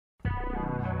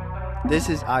This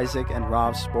is Isaac and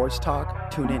Rob's Sports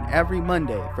Talk. Tune in every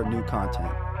Monday for new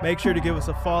content. Make sure to give us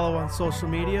a follow on social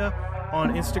media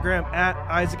on Instagram at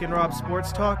Isaac and Rob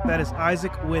Sports Talk. That is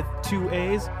Isaac with 2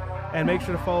 A's. And make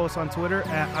sure to follow us on Twitter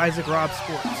at Isaac Rob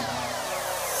Sports.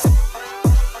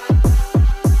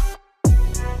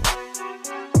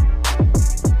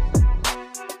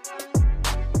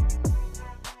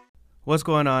 What's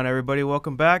going on, everybody?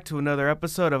 Welcome back to another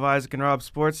episode of Isaac and Rob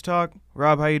Sports Talk.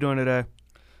 Rob, how you doing today?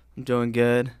 I'm doing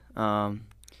good.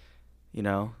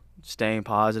 Staying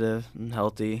positive and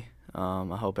healthy.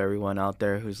 I hope everyone out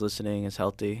there who's listening is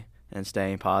healthy and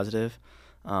staying positive.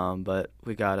 But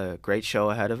we got a great show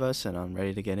ahead of us, and I'm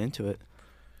ready to get into it.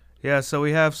 Yeah, so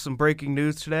we have some breaking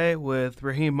news today with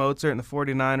Raheem Mostert and the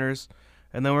 49ers.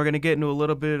 And then we're going to get into a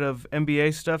little bit of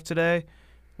NBA stuff today.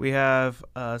 We have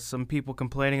some people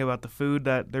complaining about the food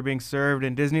that they're being served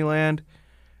in Disneyland.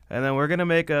 And then we're going to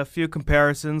make a few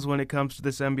comparisons when it comes to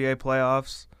this NBA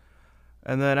playoffs.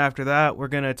 And then after that, we're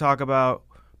going to talk about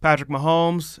Patrick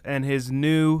Mahomes and his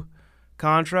new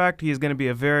contract. He's going to be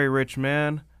a very rich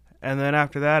man. And then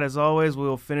after that, as always,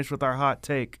 we'll finish with our hot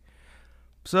take.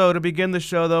 So to begin the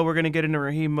show, though, we're going to get into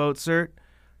Raheem Mostert.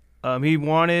 He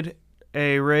wanted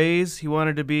a raise. He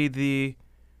wanted to be the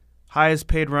highest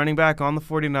paid running back on the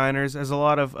 49ers. As a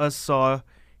lot of us saw,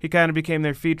 he kind of became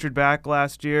their featured back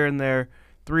last year in their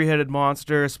three-headed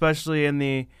monster, especially in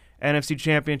the NFC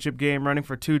Championship game running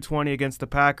for $220 against the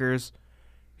Packers.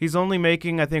 He's only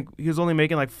making like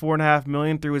 $4.5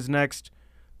 million through his next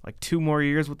 2 more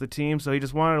years with the team, so he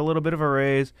just wanted a little bit of a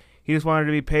raise. He just wanted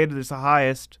to be paid as the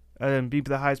highest and be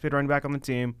the highest paid running back on the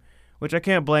team, which I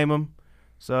can't blame him.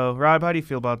 So, Rob, how do you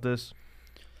feel about this?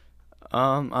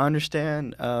 I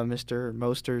understand Mr.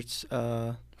 Mostert's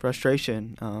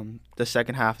frustration. The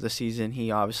second half of the season,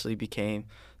 he obviously became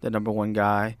the number one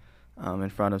guy in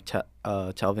front of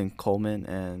Tevin Coleman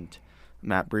and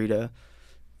Matt Breida.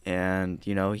 And,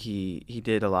 he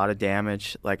did a lot of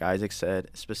damage, like Isaac said,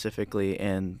 specifically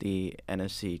in the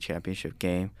NFC Championship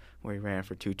game where he ran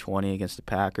for 220 against the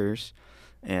Packers.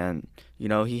 And,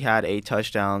 he had 8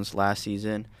 touchdowns last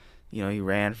season. He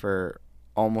ran for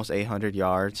almost 800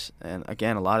 yards. And,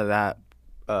 again, a lot of that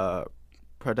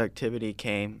productivity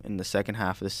came in the second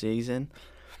half of the season.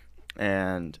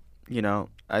 And,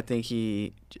 I think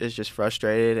he is just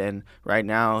frustrated. And right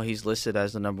now he's listed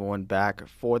as the number one back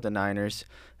for the Niners.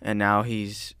 And now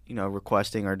he's,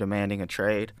 requesting or demanding a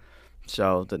trade.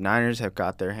 So the Niners have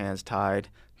got their hands tied.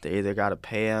 They either got to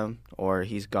pay him or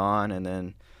he's gone. And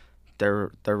then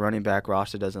their running back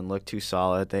roster doesn't look too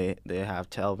solid. They have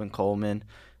Tevin Coleman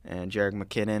and Jerick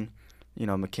McKinnon.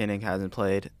 McKinnon hasn't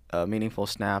played a meaningful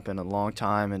snap in a long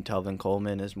time, and Tevin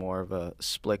Coleman is more of a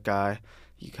split guy.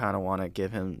 You kind of want to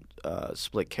give him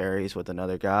split carries with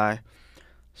another guy.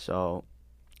 So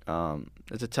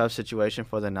it's a tough situation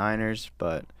for the Niners,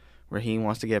 but Raheem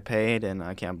wants to get paid, and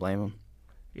I can't blame him.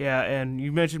 Yeah, and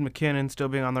you mentioned McKinnon still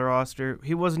being on the roster.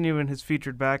 He wasn't even his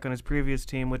featured back on his previous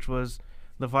team, which was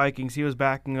the Vikings. He was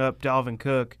backing up Dalvin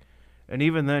Cook, and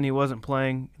even then he wasn't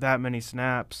playing that many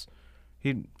snaps.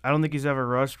 I don't think he's ever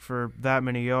rushed for that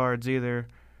many yards either.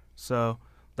 So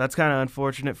that's kind of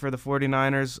unfortunate for the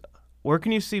 49ers. Where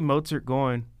can you see Mostert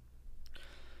going?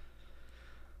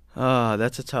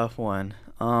 That's a tough one.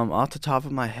 Off the top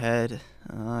of my head,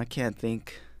 I can't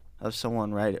think of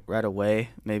someone right away.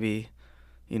 Maybe,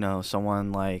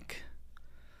 someone like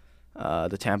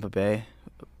the Tampa Bay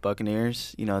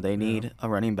Buccaneers. They need a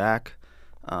running back.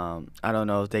 I don't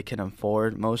know if they can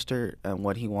afford Mostert and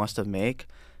what he wants to make,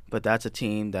 but that's a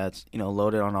team that's,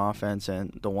 loaded on offense,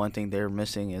 and the one thing they're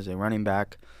missing is a running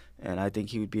back, and I think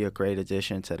he would be a great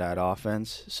addition to that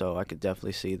offense, so I could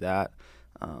definitely see that.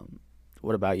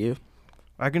 What about you?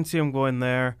 I can see him going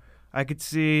there. I could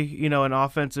see,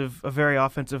 a very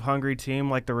offensive hungry team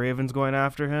like the Ravens going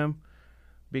after him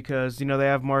because, they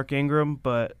have Mark Ingram,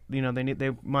 but,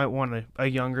 they might want a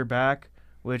younger back,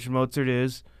 which Mostert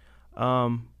is.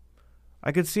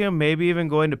 I could see him maybe even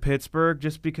going to Pittsburgh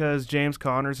just because James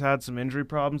Conner's had some injury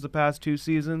problems the past 2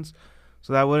 seasons,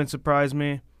 so that wouldn't surprise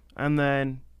me. And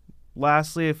then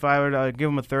lastly, if I were to give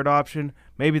him a third option,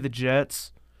 maybe the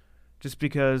Jets, just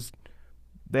because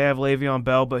they have Le'Veon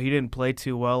Bell, but he didn't play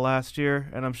too well last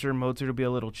year, and I'm sure Mostert will be a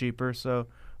little cheaper. So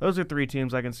those are 3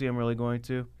 teams I can see him really going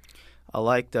to. I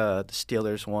like the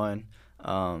Steelers one.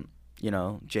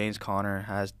 James Conner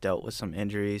has dealt with some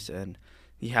injuries, and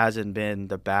he hasn't been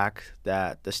the back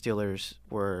that the Steelers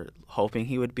were hoping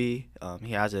he would be.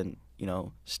 He hasn't,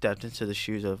 stepped into the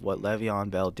shoes of what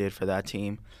Le'Veon Bell did for that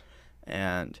team.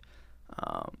 And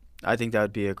I think that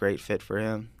would be a great fit for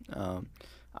him.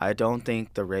 I don't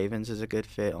think the Ravens is a good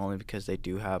fit only because they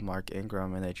do have Mark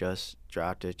Ingram and they just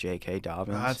drafted J.K.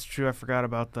 Dobbins. That's true. I forgot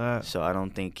about that. So I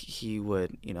don't think he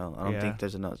would, I don't Yeah. think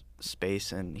there's enough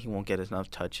space and he won't get enough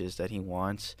touches that he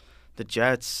wants. The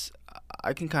Jets,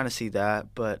 I can kind of see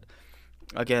that, but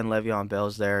again, Le'Veon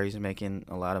Bell's there. He's making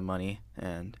a lot of money,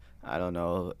 and I don't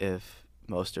know if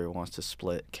Mostert wants to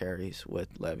split carries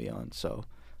with Le'Veon. So,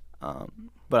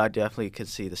 but I definitely could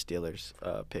see the Steelers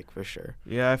pick for sure.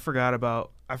 Yeah, I forgot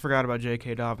about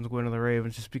J.K. Dobbins going to the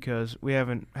Ravens just because we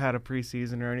haven't had a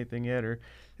preseason or anything yet or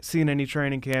seen any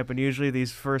training camp. And usually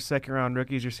these first, second round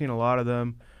rookies, you're seeing a lot of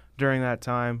them during that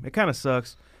time. It kind of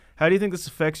sucks. How do you think this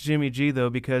affects Jimmy G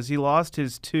though? Because he lost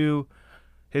his two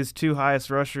highest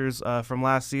rushers from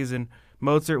last season.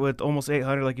 Mostert with almost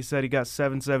 800, like you said, he got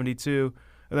 772,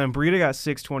 and then Breida got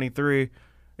 623.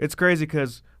 It's crazy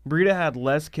because Breida had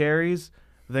less carries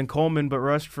than Coleman, but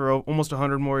rushed for almost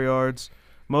 100 more yards.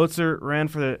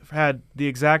 Mostert had the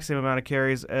exact same amount of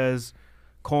carries as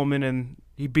Coleman, and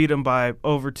he beat him by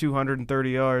over 230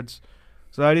 yards.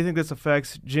 So how do you think this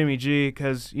affects Jimmy G?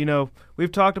 Because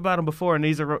we've talked about him before, and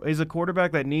he's a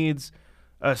quarterback that needs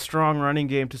a strong running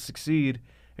game to succeed.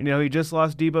 And he just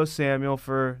lost Deebo Samuel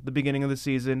for the beginning of the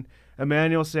season.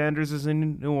 Emmanuel Sanders is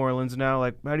in New Orleans now.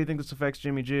 Like, how do you think this affects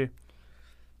Jimmy G?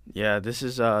 Yeah, this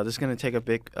is going to take a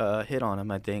big hit on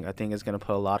him. I think it's going to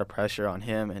put a lot of pressure on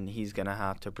him, and he's going to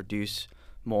have to produce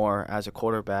more as a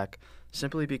quarterback.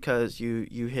 Simply because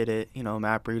you hit it.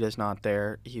 Matt Breida's not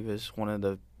there. He was one of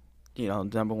the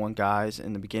number one guys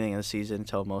in the beginning of the season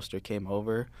until Mostert came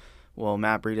over. Well,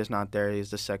 Matt Breida's not there.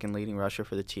 He's the second leading rusher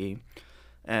for the team.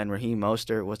 And Raheem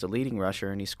Mostert was the leading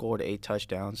rusher, and he scored 8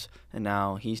 touchdowns, and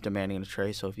now he's demanding a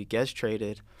trade. So if he gets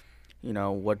traded,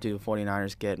 what do the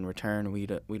 49ers get in return? We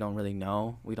don't really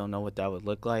know. We don't know what that would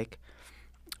look like.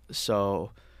 So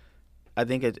I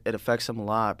think it affects him a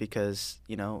lot because,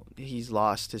 he's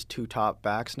lost his 2 top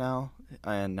backs now,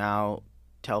 and now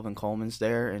Tevin Coleman's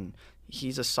there, and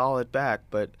he's a solid back,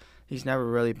 but he's never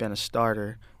really been a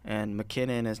starter. And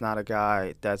McKinnon is not a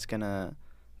guy that's going to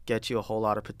get you a whole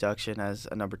lot of production as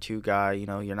a number 2 guy.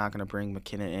 You're not going to bring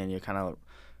McKinnon in. You kind of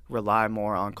rely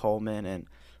more on Coleman, and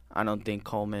I don't think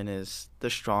Coleman is the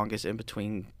strongest in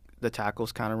between the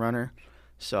tackles kind of runner.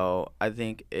 So I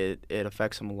think it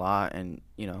affects him a lot, and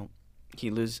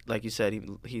like you said,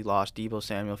 he lost Deebo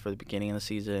Samuel for the beginning of the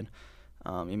season.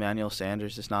 Emmanuel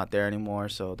Sanders is not there anymore,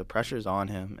 so the pressure's on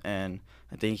him, and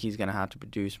I think he's going to have to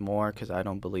produce more because I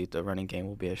don't believe the running game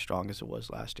will be as strong as it was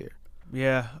last year.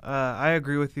 Yeah, I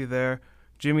agree with you there.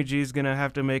 Jimmy G's going to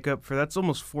have to make up for that's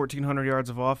almost 1,400 yards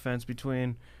of offense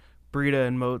between Breida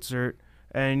and Mostert.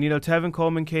 And, Tevin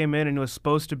Coleman came in and was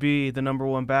supposed to be the number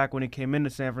 1 back when he came into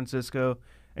San Francisco,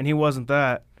 and he wasn't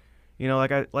that. He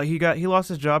lost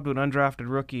his job to an undrafted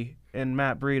rookie in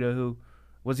Matt Breida, who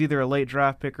was either a late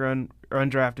draft pick or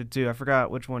undrafted too. I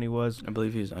forgot which one he was. I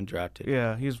believe he was undrafted.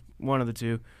 Yeah, he's one of the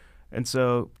two. And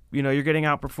so, you're getting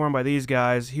outperformed by these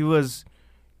guys. He was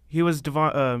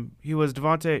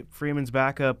Devontae Freeman's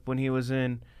backup when he was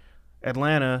in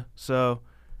Atlanta. So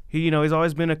he's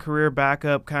always been a career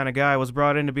backup kind of guy. Was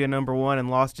brought in to be a number 1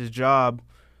 and lost his job.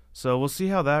 So we'll see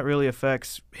how that really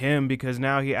affects him because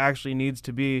now he actually needs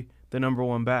to be the number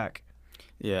 1 back.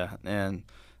 Yeah, and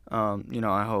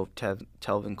I hope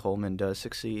Tevin Coleman does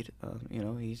succeed.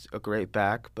 He's a great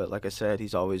back, but like I said,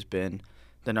 he's always been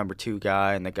the number 2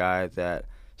 guy and the guy that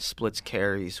splits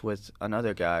carries with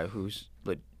another guy who's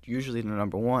usually the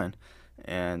number 1.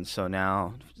 And so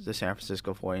now the San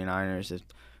Francisco 49ers, if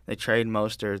they trade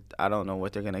Mostert, I don't know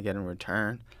what they're going to get in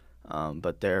return,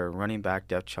 but their running back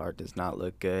depth chart does not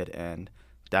look good, and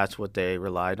that's what they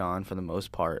relied on for the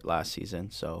most part last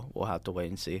season. So we'll have to wait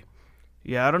and see.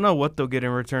 Yeah, I don't know what they'll get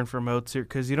in return for Mostert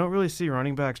because you don't really see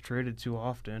running backs traded too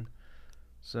often.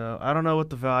 So I don't know what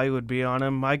the value would be on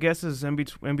him. My guess is in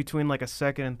between like a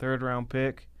 2nd and 3rd round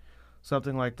pick.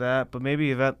 Something like that, but maybe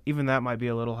even that might be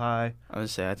a little high. I would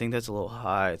say I think that's a little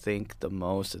high. I think the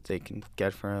most that they can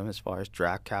get for him as far as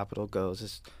draft capital goes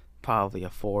is probably a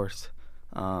 4th,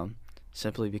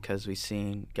 simply because we've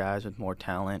seen guys with more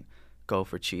talent go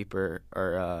for cheaper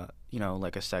or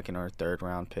like a 2nd or a 3rd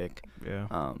round pick. Yeah.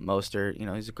 Mostert,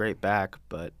 he's a great back,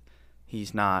 but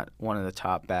he's not one of the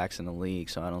top backs in the league,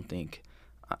 so I don't think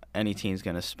any team's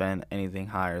going to spend anything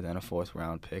higher than a 4th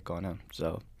round pick on him.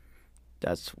 So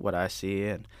that's what I see.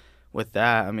 And with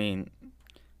that, I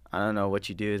don't know what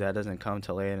you do. That doesn't come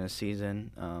till late in the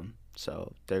season.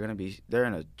 So they're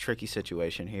in a tricky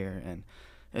situation here. And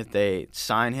if they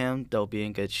sign him, they'll be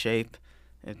in good shape.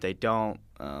 If they don't,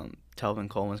 Tevin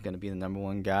Coleman's going to be the number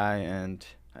 1 guy, and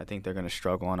I think they're going to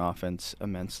struggle on offense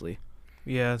immensely.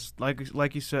 Yes,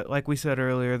 like you said, like we said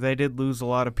earlier, they did lose a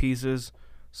lot of pieces.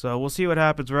 So we'll see what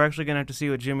happens. We're actually gonna have to see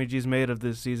what Jimmy G's made of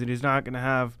this season. He's not gonna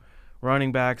have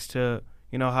running backs to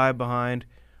hide behind.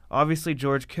 Obviously,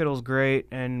 George Kittle's great,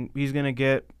 and he's gonna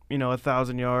get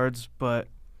 1,000 yards, but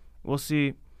we'll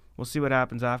see. We'll see what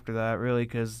happens after that, really,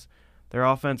 because their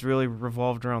offense really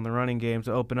revolved around the running game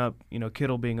to open up,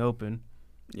 Kittle being open.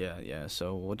 Yeah.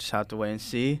 So we'll just have to wait and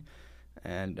see.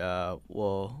 And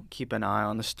we'll keep an eye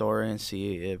on the story and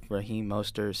see if Raheem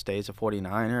Mostert stays a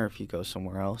 49er or if he goes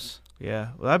somewhere else. Yeah,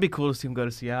 well, that'd be cool to see him go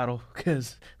to Seattle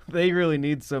because they really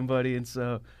need somebody, and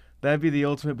so that'd be the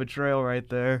ultimate betrayal right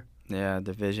there. Yeah,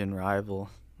 division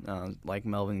rival, like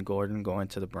Melvin Gordon going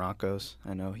to the Broncos.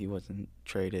 I know he wasn't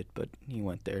traded, but he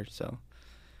went there, so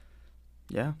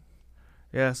yeah.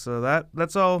 Yeah, so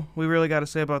that's all we really got to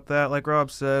say about that. Like Rob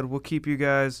said, we'll keep you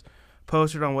guys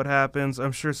posted on what happens.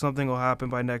 I'm sure something will happen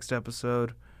by next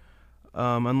episode,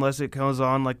 unless it goes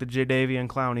on like the Jadeveon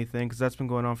Clowney thing, because that's been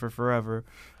going on for forever.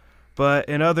 But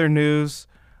in other news,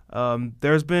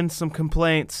 there's been some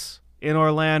complaints in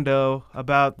Orlando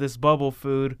about this bubble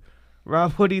food.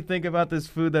 Rob, what do you think about this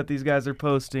food that these guys are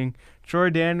posting? Troy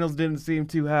Daniels didn't seem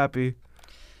too happy.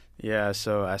 Yeah,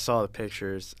 so I saw the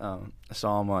pictures. I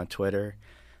saw them on Twitter,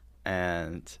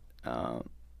 and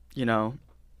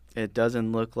it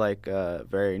doesn't look like a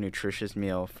very nutritious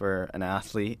meal for an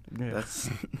athlete. Yeah.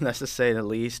 That's to say the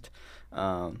least.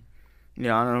 I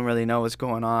don't really know what's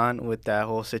going on with that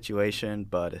whole situation,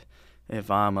 but if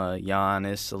I'm a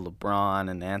Giannis, a LeBron,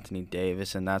 and Anthony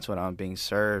Davis, and that's what I'm being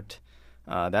served,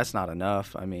 that's not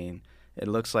enough. I mean, it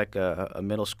looks like a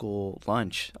middle school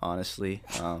lunch, honestly.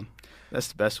 That's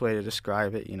the best way to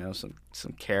describe it.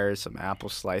 Some carrots, some apple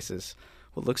slices,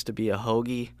 what looks to be a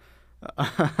hoagie,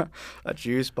 a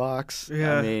juice box.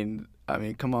 Yeah. I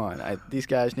mean, come on. These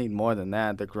guys need more than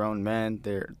that. They're grown men.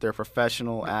 They're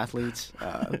professional athletes.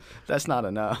 That's not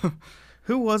enough.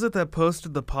 Who was it that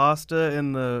posted the pasta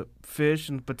and the fish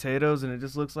and potatoes, and it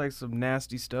just looks like some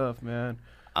nasty stuff, man?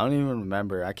 I don't even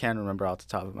remember. I can't remember off the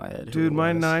top of my head. Dude,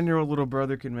 my 9-year-old little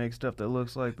brother can make stuff that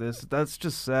looks like this. That's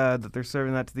just sad that they're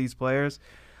serving that to these players.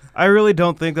 I really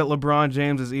don't think that LeBron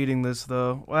James is eating this,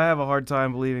 though. I have a hard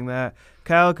time believing that.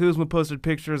 Kyle Kuzma posted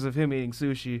pictures of him eating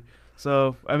sushi.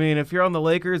 So, I mean, if you're on the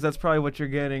Lakers, that's probably what you're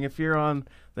getting. If you're on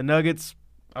the Nuggets,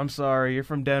 I'm sorry, you're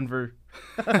from Denver.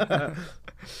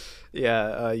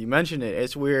 Yeah, you mentioned it.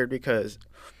 It's weird because,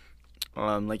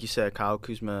 like you said, Kyle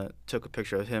Kuzma took a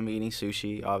picture of him eating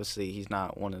sushi. Obviously, he's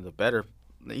not one of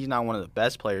the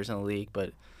best players in the league,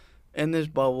 but in this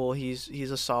bubble, he's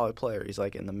a solid player. He's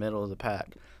like in the middle of the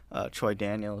pack. Troy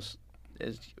Daniels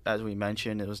is, as we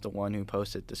mentioned, it was the one who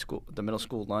posted the middle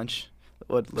school lunch,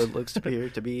 what it looks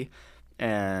to be,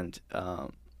 and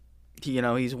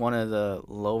he's one of the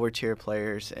lower tier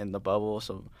players in the bubble.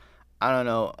 So I don't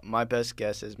know. My best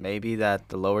guess is maybe that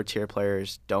the lower tier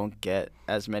players don't get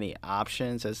as many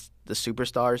options as the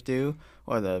superstars do,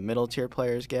 or the middle tier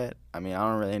players get. I mean, I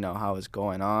don't really know how it's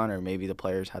going on, or maybe the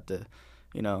players have to,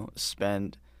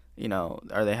 spend,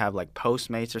 or they have like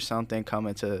Postmates or something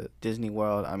coming to Disney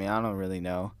World. I mean, I don't really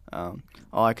know.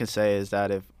 All I can say is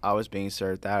that if I was being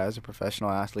served that as a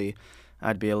professional athlete,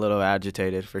 I'd be a little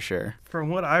agitated for sure. From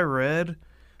what I read,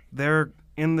 they're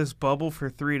in this bubble for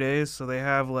 3 days, so they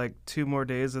have like 2 more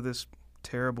days of this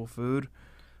terrible food.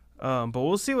 But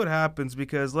we'll see what happens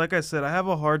because, like I said, I have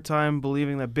a hard time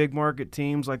believing that big market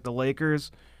teams like the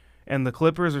Lakers and the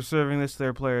Clippers are serving this to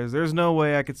their players. There's no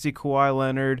way I could see Kawhi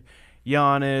Leonard,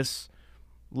 Giannis,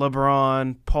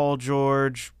 LeBron, Paul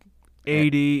George,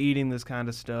 AD eating this kind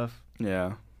of stuff.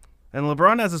 Yeah. And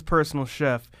LeBron has his personal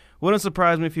chef. Wouldn't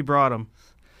surprise me if he brought him.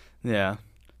 Yeah.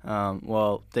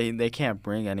 Well, they can't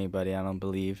bring anybody, I don't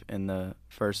believe, in the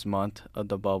first month of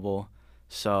the bubble.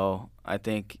 So I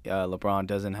think LeBron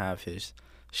doesn't have his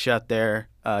chef there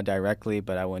directly,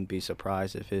 but I wouldn't be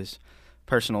surprised if his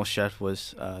personal chef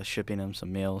was shipping him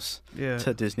some meals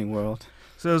to Disney World.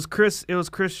 So it was Chris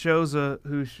Shoza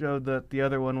who showed that the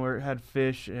other one where it had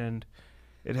fish and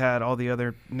it had all the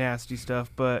other nasty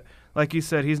stuff. But like you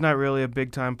said, he's not really a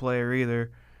big-time player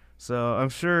either. So I'm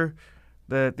sure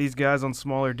that these guys on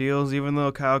smaller deals, even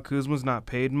though Kyle Kuzma's not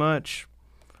paid much,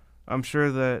 I'm sure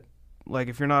that, like,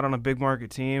 if you're not on a big market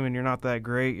team and you're not that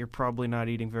great, you're probably not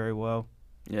eating very well.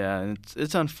 Yeah, and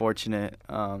it's unfortunate.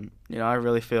 I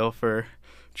really feel for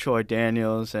Troy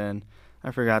Daniels, and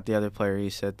I forgot the other player he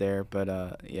said there, but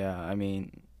I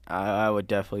mean, I would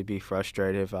definitely be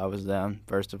frustrated if I was them.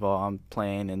 First of all, I'm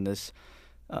playing in this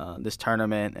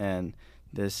tournament, and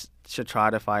this should try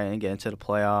to fight and get into the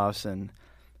playoffs, and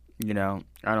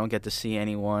I don't get to see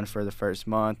anyone for the first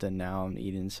month, and now I'm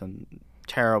eating some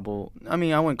terrible. I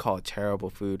mean, I wouldn't call it terrible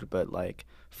food, but like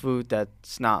food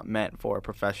that's not meant for a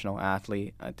professional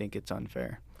athlete, I think it's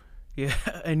unfair. Yeah,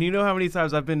 and you know how many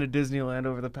times I've been to Disneyland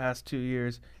over the past 2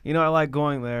 years. You know I like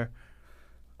going there.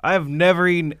 I have never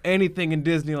eaten anything in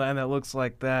Disneyland that looks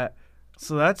like that.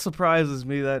 So that surprises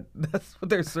me that that's what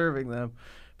they're serving them.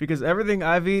 Because everything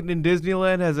I've eaten in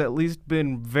Disneyland has at least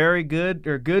been very good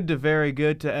or good to very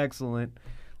good to excellent.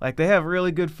 Like they have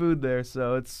really good food there,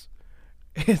 so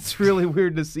it's really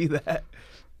weird to see that.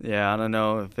 Yeah, I don't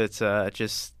know if it's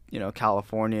just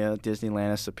California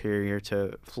Disneyland is superior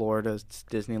to Florida's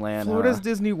Disneyland. Florida's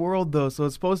Disney World though, so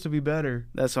it's supposed to be better.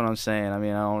 That's what I'm saying. I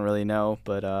mean, I don't really know,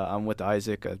 but I'm with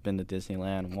Isaac. I've been to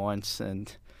Disneyland once,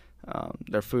 and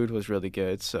their food was really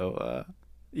good. So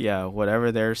yeah,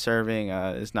 whatever they're serving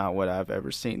is not what I've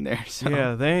ever seen there. So.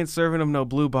 Yeah, they ain't serving them no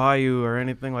Blue Bayou or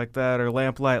anything like that or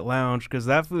Lamplight Lounge because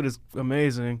that food is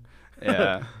amazing.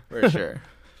 Yeah, for sure.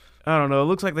 I don't know. It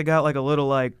looks like they got like a little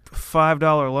like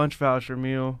 $5 lunch voucher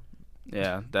meal.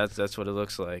 Yeah, that's what it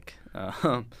looks like.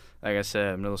 Like I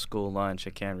said, middle school lunch.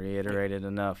 I can't reiterate it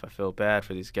enough. I feel bad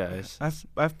for these guys.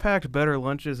 I've packed better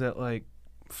lunches at like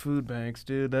food banks,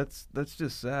 dude. That's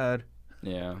just sad.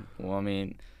 Yeah. Well, I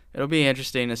mean, it'll be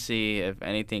interesting to see if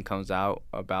anything comes out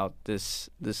about this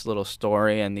little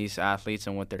story and these athletes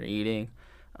and what they're eating.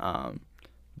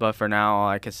 But for now, all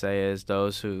I can say is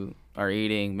those who are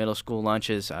eating middle school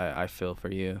lunches, I feel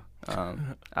for you.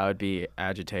 I would be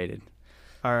agitated.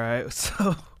 All right,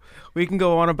 so we can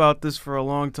go on about this for a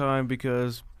long time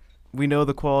because we know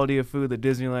the quality of food that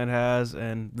Disneyland has,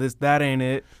 and that ain't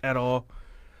it at all.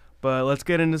 But let's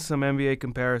get into some NBA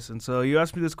comparisons. So you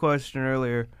asked me this question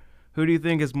earlier. Who do you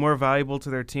think is more valuable to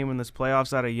their team in this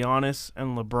playoffs out of Giannis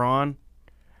and LeBron?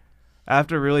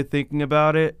 After really thinking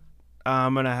about it,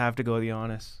 I'm going to have to go with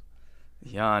Giannis.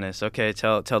 Giannis. Okay,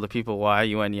 tell the people why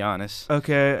you went Giannis.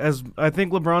 Okay, as I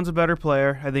think LeBron's a better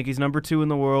player. I think he's number 2 in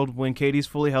the world. When KD's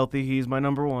fully healthy, he's my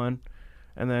number 1.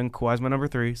 And then Kawhi's my number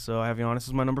 3, so I have Giannis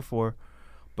as my number 4.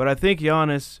 But I think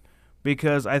Giannis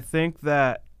because I think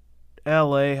that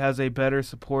LA has a better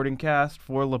supporting cast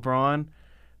for LeBron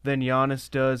than Giannis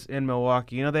does in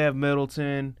Milwaukee. You know, they have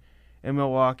Middleton in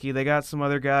Milwaukee. They got some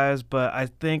other guys, but I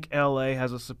think LA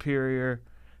has a superior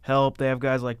help. They have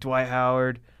guys like Dwight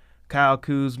Howard, Kyle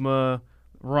Kuzma,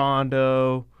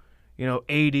 Rondo,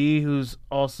 AD, who's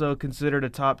also considered a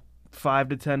top 5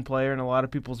 to 10 player in a lot of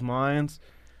people's minds.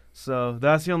 So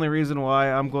that's the only reason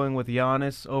why I'm going with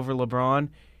Giannis over LeBron,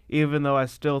 even though I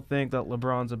still think that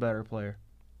LeBron's a better player.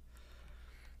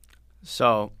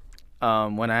 So,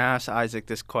 when I asked Isaac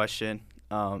this question,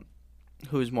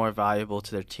 who's more valuable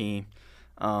to their team,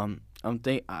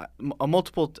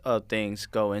 multiple things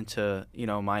go into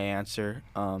my answer.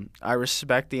 I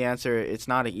respect the answer. It's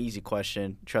not an easy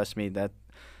question. Trust me, that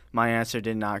my answer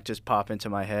did not just pop into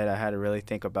my head. I had to really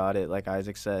think about it, like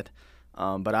Isaac said.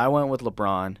 But I went with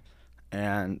LeBron,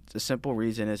 and the simple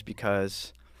reason is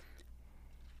because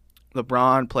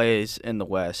LeBron plays in the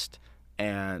West,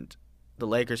 and the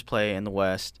Lakers play in the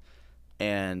West.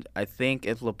 And I think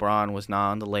if LeBron was not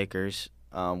on the Lakers,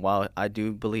 while I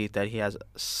do believe that he has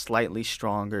a slightly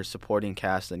stronger supporting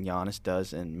cast than Giannis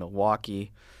does in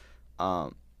Milwaukee,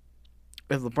 if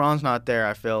LeBron's not there,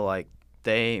 I feel like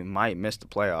they might miss the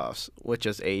playoffs with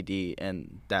just AD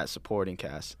and that supporting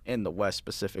cast in the West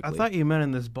specifically. I thought you meant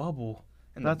in this bubble.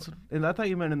 I thought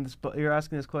you meant in this. You're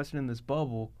asking this question in this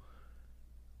bubble.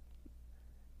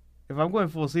 If I'm going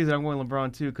full season, I'm going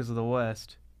LeBron too because of the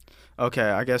West. Okay,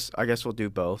 I guess we'll do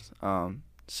both.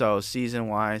 So season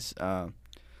wise,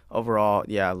 overall,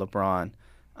 yeah, LeBron.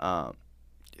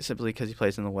 Simply because he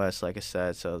plays in the West, like I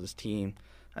said. So this team,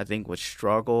 I think, would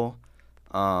struggle.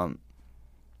 Or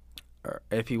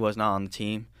if he was not on the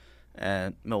team.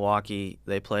 And Milwaukee,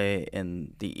 they play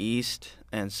in the East,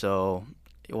 and so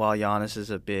while Giannis is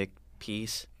a big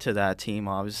piece to that team,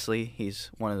 obviously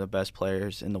he's one of the best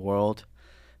players in the world.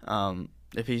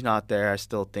 If he's not there, I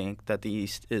still think that the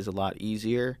East is a lot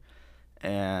easier,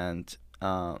 and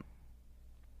I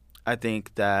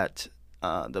think that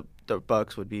the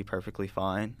Bucks would be perfectly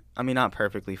fine. I mean, not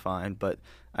perfectly fine, but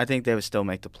I think they would still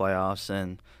make the playoffs.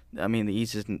 And I mean, the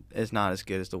East is not as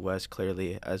good as the West.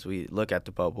 Clearly, as we look at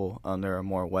the bubble, there are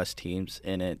more West teams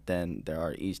in it than there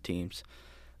are East teams,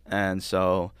 and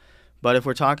so. But if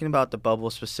we're talking about the bubble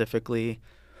specifically,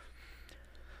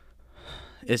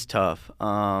 it's tough.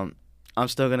 I'm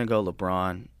still gonna go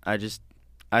LeBron.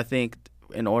 I think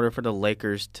in order for the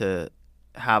Lakers to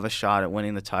have a shot at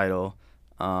winning the title,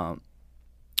 I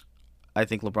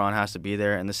think LeBron has to be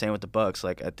there, and the same with the Bucks.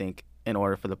 Like, I think in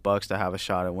order for the Bucks to have a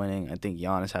shot at winning, I think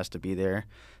Giannis has to be there.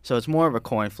 So it's more of a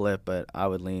coin flip, but I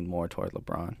would lean more toward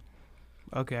LeBron.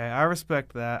 Okay, I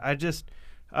respect that.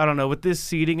 I don't know, with this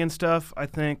seeding and stuff, I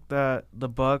think that the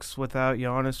Bucks without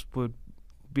Giannis would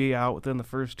be out within the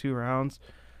first 2 rounds.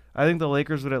 I think the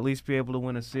Lakers would at least be able to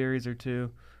win a series or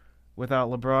two without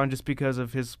LeBron just because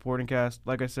of his supporting cast.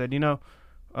 Like I said,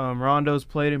 Rondo's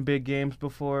played in big games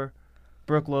before.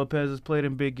 Brooke Lopez has played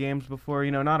in big games before.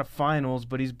 Not a finals,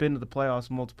 but he's been to the playoffs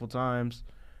multiple times.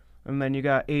 And then you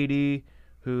got AD,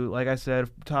 who, like I said,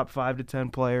 top 5 to 10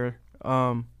 player.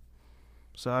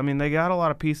 So, I mean, they got a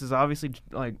lot of pieces. Obviously,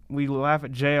 like, we laugh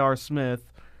at J.R.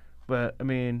 Smith, but, I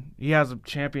mean, he has a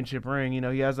championship ring.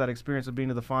 He has that experience of being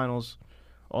to the finals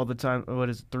all the time. What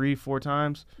is it, 3-4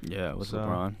 times? Yeah, with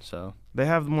LeBron. So they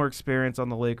have more experience on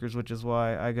the Lakers, which is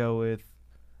why I go with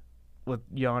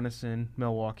Giannis in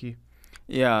Milwaukee.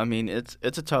 Yeah, I mean, it's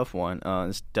a tough one.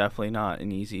 It's definitely not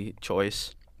an easy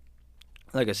choice.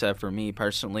 Like I said, for me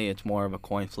personally, it's more of a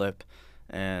coin flip.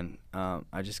 And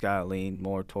I just got to lean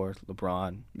more toward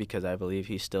LeBron because I believe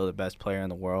he's still the best player in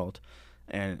the world.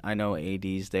 And I know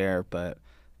AD's there, but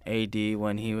AD,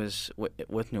 when he was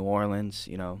with New Orleans,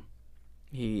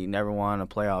 he never won a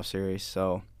playoff series.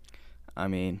 So, I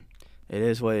mean, it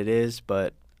is what it is.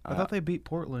 But I thought they beat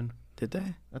Portland. Did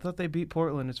they? I thought they beat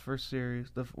Portland his first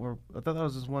series. I thought that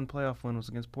was his one playoff win was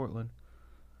against Portland.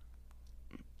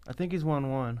 I think he's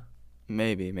won one.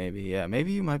 Maybe. Yeah,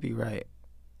 maybe you might be right.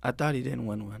 I thought he didn't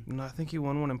win one. No, I think he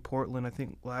won one in Portland, I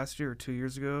think last year or 2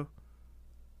 years ago.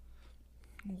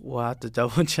 We'll have to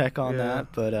double check on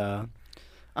that. But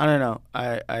I don't know.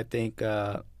 I think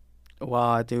while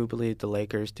I do believe the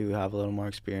Lakers do have a little more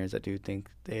experience, I do think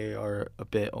they are a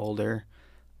bit older.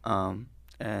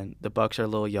 And the Bucks are a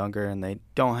little younger and they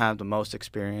don't have the most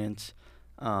experience.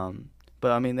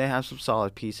 But, I mean, they have some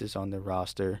solid pieces on their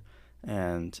roster.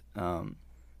 And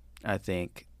I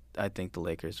think the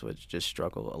Lakers would just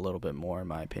struggle a little bit more, in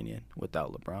my opinion,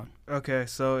 without LeBron. Okay,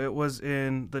 so it was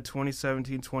in the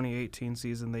 2017-2018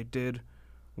 season they did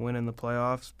win in the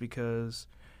playoffs because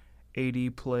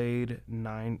AD played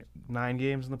nine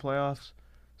games in the playoffs,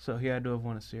 so he had to have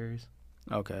won a series.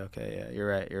 Okay, yeah, you're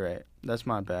right. That's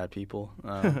my bad, people.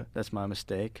 That's my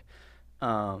mistake.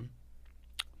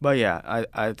 But yeah,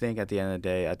 I think at the end of the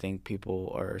day, I think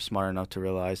people are smart enough to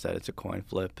realize that it's a coin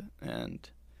flip, and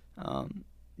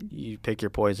you pick your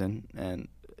poison, and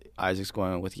Isaac's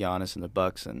going with Giannis and the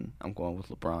Bucks, and I'm going with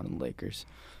LeBron and the Lakers.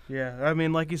 Yeah, I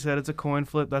mean, like you said, it's a coin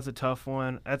flip. That's a tough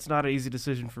one. That's not an easy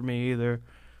decision for me either.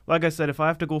 Like I said, if I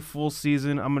have to go full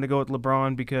season, I'm going to go with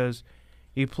LeBron because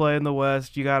you play in the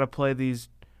West. You got to play these.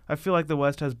 I feel like the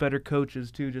West has better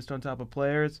coaches, too, just on top of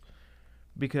players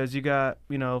because you got,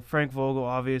 Frank Vogel,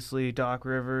 obviously, Doc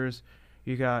Rivers.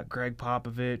 You got Greg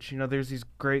Popovich. There's these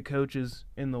great coaches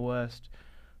in the West.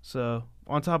 So,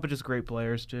 on top of just great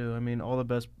players, too. I mean,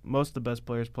 most of the best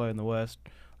players play in the West.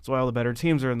 That's why all the better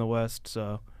teams are in the West.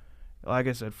 So, like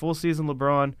I said, full season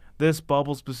LeBron. This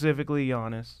bubble specifically,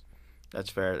 Giannis. That's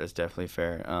fair. That's definitely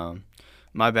fair.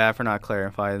 My bad for not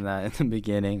clarifying that in the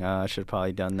beginning. I should have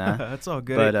probably done that. That's all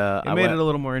good. But it made it a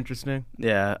little more interesting.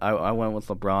 Yeah, I went with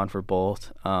LeBron for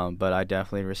both. But I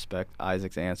definitely respect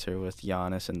Isaac's answer with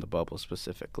Giannis and the bubble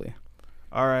specifically.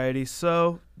 Alrighty,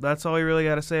 so that's all we really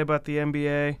got to say about the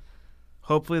NBA.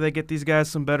 Hopefully they get these guys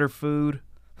some better food.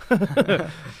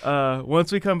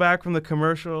 Once we come back from the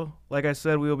commercial, like I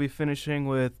said, we will be finishing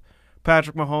with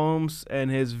Patrick Mahomes and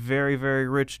his very, very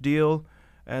rich deal.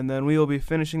 And then we will be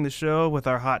finishing the show with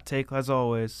our hot take as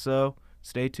always. So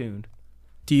stay tuned.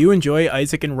 Do you enjoy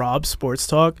Isaac and Rob's sports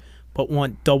talk, but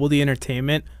want double the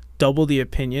entertainment, double the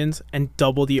opinions, and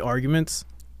double the arguments?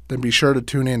 Then be sure to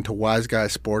tune in to Wise Guy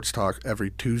Sports Talk every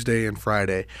Tuesday and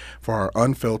Friday for our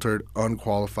unfiltered,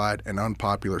 unqualified, and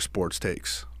unpopular sports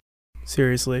takes.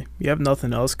 Seriously, you have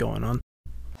nothing else going on.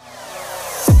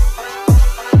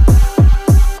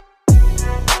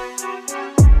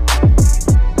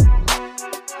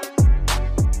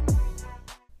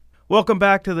 Welcome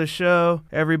back to the show,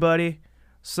 everybody.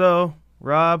 So,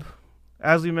 Rob,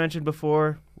 as we mentioned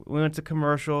before, we went to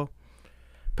commercial.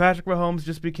 Patrick Mahomes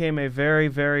just became a very,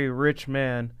 very rich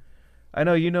man. I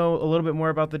know you know a little bit more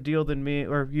about the deal than me,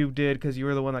 or you did because you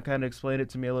were the one that kind of explained it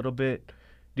to me a little bit.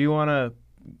 Do you want to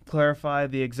clarify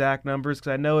the exact numbers?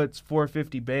 Because I know it's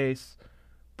 $450 base,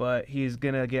 but he's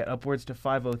going to get upwards to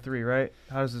 $503, right?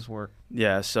 How does this work?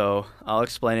 Yeah, so I'll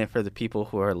explain it for the people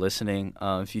who are listening.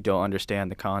 If you don't understand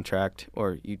the contract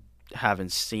or you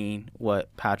haven't seen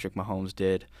what Patrick Mahomes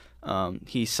did,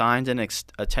 he signed a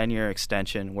 10-year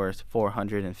extension worth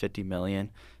 $450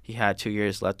 million. He had 2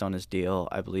 years left on his deal.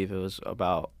 I believe it was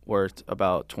worth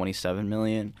about $27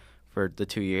 million for the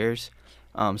 2 years.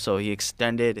 So he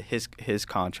extended his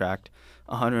contract.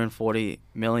 $140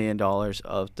 million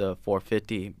of the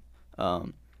 $450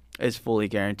 is fully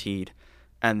guaranteed.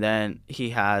 And then he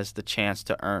has the chance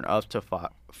to earn up to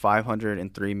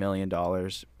 $503 million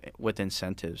with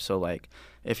incentives. So, like,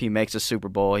 if he makes a Super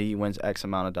Bowl, he wins X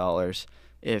amount of dollars.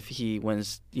 If he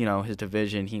wins, his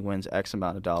division, he wins X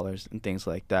amount of dollars and things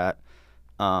like that.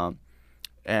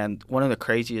 And one of the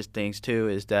craziest things, too,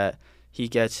 is that he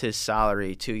gets his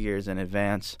salary 2 years in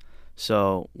advance.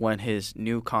 So when his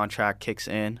new contract kicks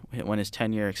in, when his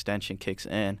 10-year extension kicks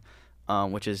in,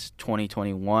 which is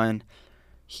 2021,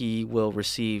 he will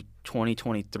receive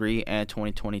 2023 and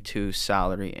 2022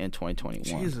 salary in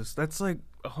 2021. Jesus, that's like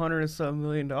 $107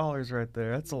 million right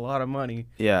there. That's a lot of money.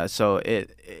 Yeah, so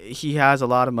he has a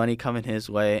lot of money coming his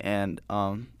way, and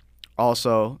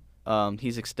also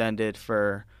he's extended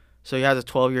for. So he has a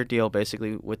 12-year deal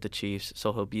basically with the Chiefs.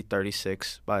 So he'll be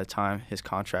 36 by the time his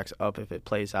contract's up if it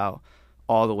plays out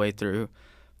all the way through.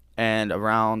 And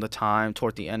around the time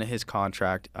toward the end of his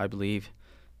contract, I believe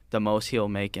the most he'll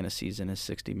make in a season is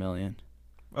 $60 million.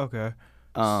 Okay.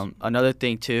 Another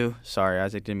thing too. Sorry,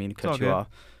 Isaac, didn't mean to cut you off,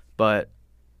 but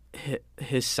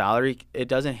his salary, it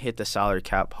doesn't hit the salary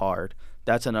cap hard.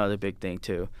 That's another big thing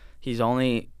too. He's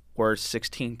only worth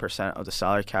 16% of the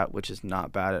salary cap, which is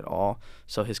not bad at all.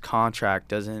 So his contract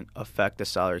doesn't affect the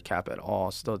salary cap at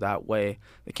all. So that way,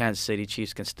 the Kansas City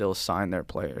Chiefs can still sign their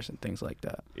players and things like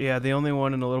that. Yeah, the only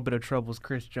one in a little bit of trouble is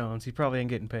Chris Jones. He probably ain't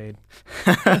getting paid.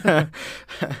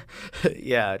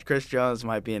 Yeah, Chris Jones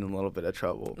might be in a little bit of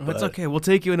trouble. That's okay. We'll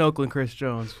take you in Oakland, Chris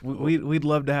Jones. We'd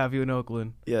love to have you in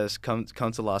Oakland. Yes, come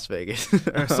to Las Vegas.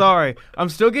 Sorry, I'm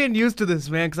still getting used to this,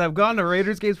 man, because I've gone to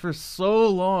Raiders games for so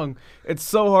long. It's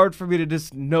so hard for me to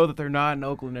just know that they're not in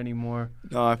Oakland anymore.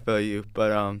 No, I feel you, but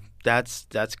that's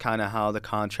kind of how the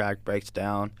contract breaks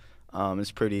down.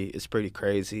 It's pretty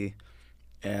crazy,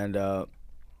 and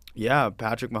yeah,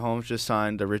 Patrick Mahomes just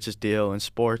signed the richest deal in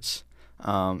sports.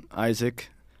 Isaac,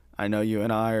 I know you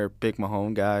and I are big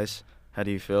Mahomes guys. How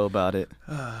do you feel about it?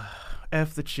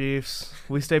 F the Chiefs.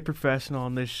 We stay professional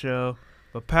on this show,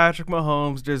 but Patrick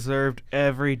Mahomes deserved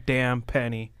every damn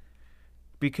penny.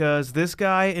 Because this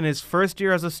guy, in his first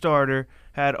year as a starter,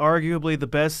 had arguably the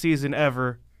best season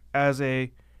ever as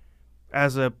a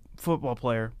football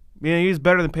player. He was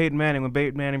better than Peyton Manning when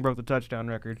Peyton Manning broke the touchdown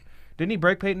record. Didn't he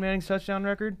break Peyton Manning's touchdown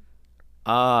record?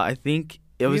 I think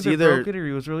it was either either broke it or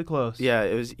he was really close. Yeah,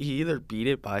 he either beat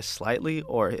it by slightly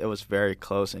or it was very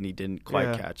close and he didn't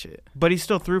quite catch it. But he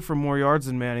still threw for more yards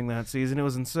than Manning that season. It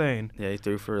was insane. Yeah, he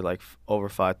threw for like over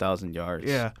 5,000 yards.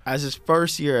 Yeah, as his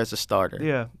first year as a starter.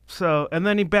 Yeah. So and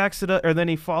then he backs it up, or then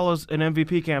he follows an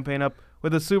MVP campaign up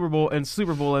with a Super Bowl and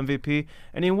Super Bowl MVP,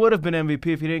 and he would have been MVP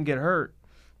if he didn't get hurt.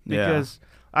 Because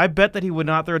I bet that he would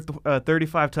not throw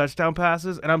 35 touchdown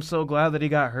passes, and I'm so glad that he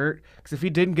got hurt. Because if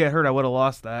he didn't get hurt, I would have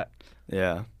lost that.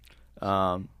 Yeah.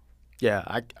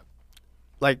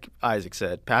 Like Isaac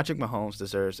said, Patrick Mahomes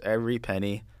deserves every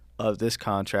penny of this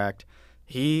contract.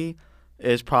 He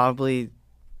is probably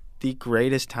the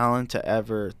greatest talent to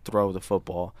ever throw the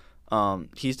football.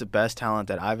 He's the best talent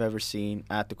that I've ever seen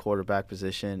at the quarterback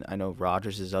position. I know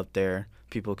Rodgers is up there.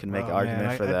 People can make an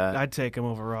argument for that. I'd take him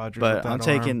over Rodgers. But I'm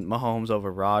taking Mahomes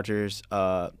over Rodgers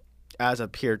as a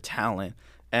pure talent.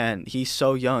 And he's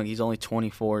so young. He's only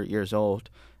 24 years old.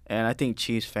 And I think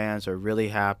Chiefs fans are really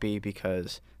happy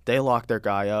because they locked their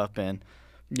guy up. And,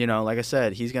 like I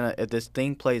said, he's going to – if this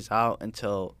thing plays out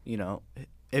until,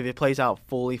 if it plays out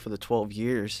fully for the 12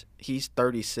 years, he's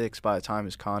 36 by the time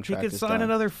his contract is done. He could sign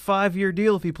another 5-year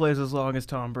deal if he plays as long as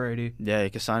Tom Brady. Yeah, he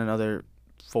could sign another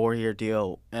 4-year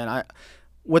deal. And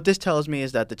what this tells me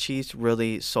is that the Chiefs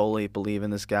really solely believe in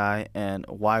this guy, and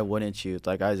why wouldn't you?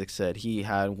 Like Isaac said, he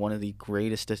had one of the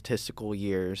greatest statistical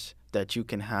years that you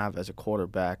can have as a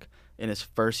quarterback in his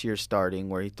first year starting,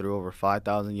 where he threw over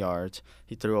 5,000 yards.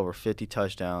 He threw over 50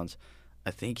 touchdowns.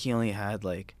 I think he only had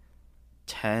like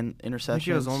 10 interceptions. I think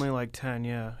it was only like 10,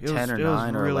 yeah. 10 or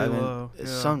 9 or really 11. Low. Yeah.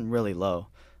 Something really low.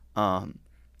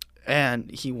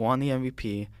 And he won the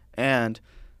MVP, and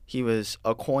he was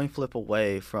a coin flip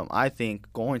away from, I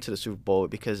think, going to the Super Bowl,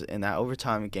 because in that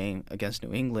overtime game against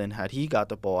New England, had he got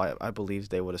the ball, I believe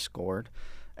they would have scored.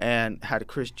 And had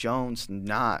Chris Jones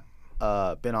not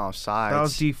been offsides. That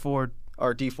was Dee Ford.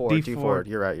 Or Dee Ford.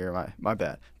 You're right. My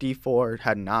bad. Dee Ford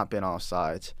had not been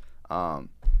offsides.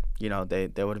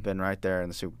 They would have been right there in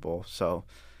the Super Bowl. So,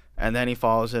 and then he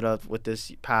follows it up with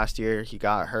this past year. He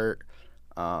got hurt,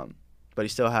 but he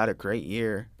still had a great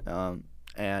year.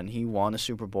 And he won the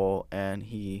Super Bowl, and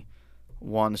he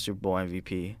won the Super Bowl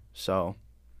MVP. So,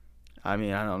 I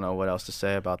mean, I don't know what else to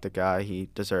say about the guy. He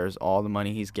deserves all the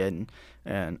money he's getting,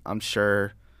 and I'm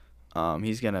sure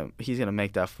he's gonna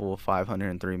make that full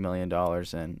 $503 million,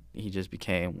 and he just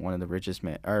became one of the richest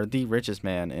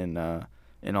man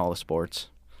in all the sports.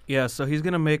 Yeah, so he's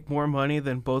going to make more money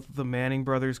than both of the Manning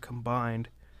brothers combined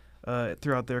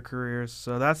throughout their careers.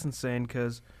 So that's insane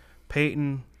because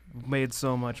Peyton made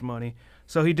so much money.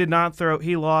 So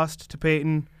he lost to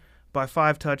Peyton by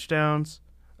 5 touchdowns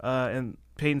in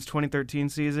Peyton's 2013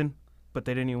 season, but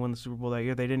they didn't even win the Super Bowl that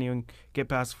year. They didn't even get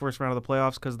past the first round of the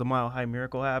playoffs because the Mile High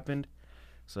Miracle happened.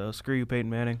 So screw you, Peyton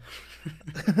Manning.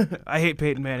 I hate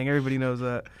Peyton Manning. Everybody knows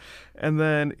that. And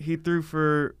then Peyton threw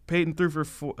for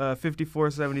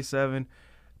 54-77.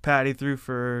 Patty threw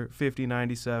for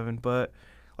 50-97. But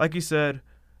like you said,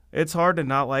 it's hard to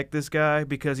not like this guy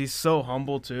because he's so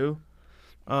humble too.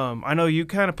 I know you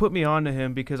kind of put me on to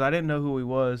him because I didn't know who he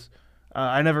was.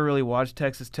 I never really watched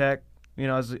Texas Tech, when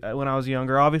I was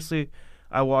younger. Obviously,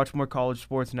 I watch more college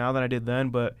sports now than I did then,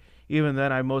 but even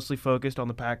then, I mostly focused on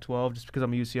the Pac-12 just because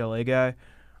I'm a UCLA guy.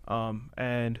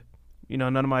 And,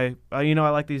 none of my I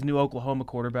like these new Oklahoma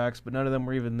quarterbacks, but none of them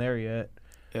were even there yet.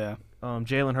 Yeah.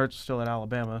 Jalen Hurts was still at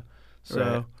Alabama.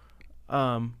 So,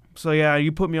 Right. Yeah,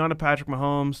 you put me on to Patrick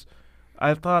Mahomes.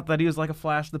 I thought that he was like a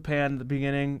flash in the pan at the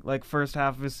beginning, like first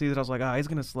half of his season. I was like, he's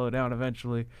going to slow down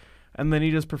eventually. And then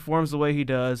he just performs the way he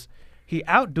does. He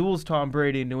outduels Tom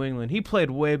Brady in New England. He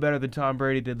played way better than Tom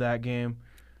Brady did that game.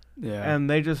 Yeah. And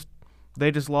they just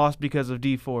lost because of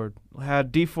Dee Ford.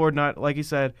 Had Dee Ford not, like he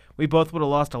said, we both would have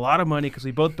lost a lot of money because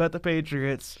we both bet the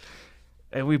Patriots.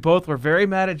 And we both were very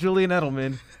mad at Julian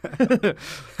Edelman.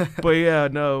 But yeah,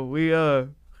 no,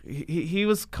 he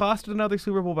was costed another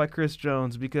Super Bowl by Chris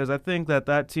Jones because I think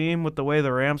that team, with the way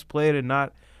the Rams played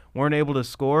and weren't able to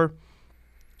score,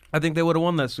 I think they would have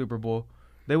won that Super Bowl.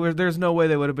 There's no way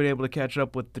they would have been able to catch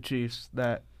up with the Chiefs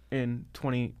in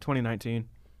 2019.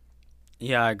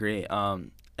 Yeah, I agree.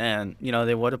 And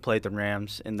they would have played the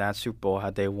Rams in that Super Bowl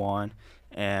had they won,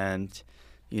 and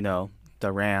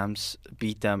the Rams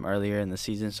beat them earlier in the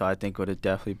season, so I think it would have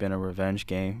definitely been a revenge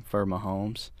game for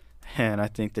Mahomes. And I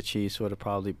think the Chiefs would have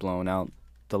probably blown out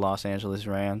the Los Angeles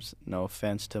Rams. No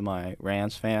offense to my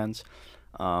Rams fans.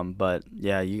 But,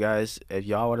 yeah, you guys, if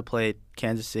y'all would have played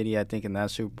Kansas City, I think in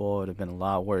that Super Bowl, it would have been a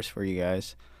lot worse for you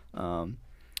guys.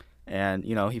 And,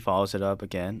 he follows it up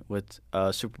again with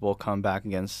a Super Bowl comeback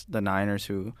against the Niners,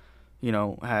 who,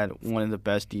 had one of the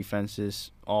best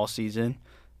defenses all season.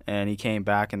 And he came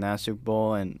back in that Super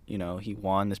Bowl, and, he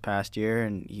won this past year,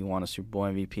 and he won a Super Bowl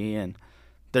MVP. And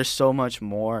there's so much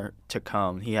more to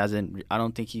come. I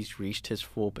don't think he's reached his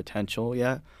full potential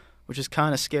yet, which is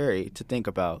kind of scary to think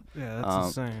about. Yeah, that's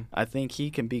insane. I think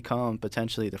he can become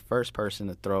potentially the first person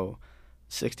to throw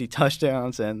 60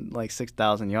 touchdowns and like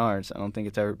 6,000 yards. I don't think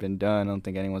it's ever been done. I don't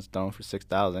think anyone's done for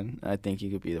 6,000. I think he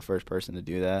could be the first person to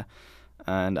do that.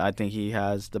 And I think he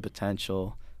has the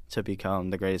potential to become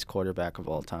the greatest quarterback of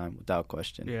all time, without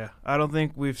question. Yeah, I don't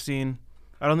think we've seen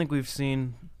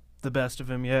the best of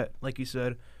him yet, like you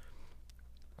said.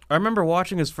 I remember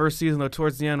watching his first season, though,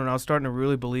 towards the end when I was starting to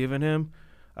really believe in him.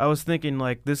 I was thinking,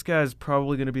 like, this guy's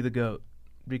probably going to be the GOAT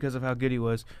because of how good he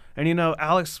was. And,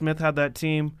 Alex Smith had that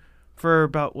team for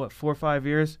about, 4 or 5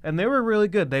 years, and they were really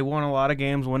good. They won a lot of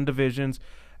games, won divisions.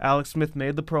 Alex Smith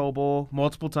made the Pro Bowl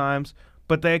multiple times,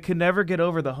 but they could never get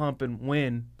over the hump and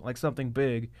win, like, something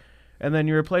big. And then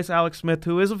you replace Alex Smith,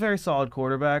 who is a very solid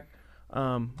quarterback.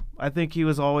 I think he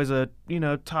was always a,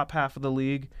 top half of the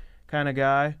league kind of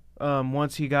guy.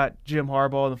 Once he got Jim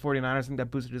Harbaugh and the 49ers, I think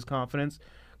that boosted his confidence.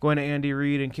 Going to Andy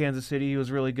Reid in Kansas City, he was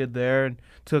really good there and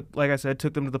took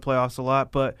them to the playoffs a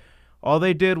lot. But all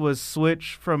they did was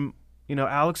switch from,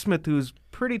 Alex Smith, who's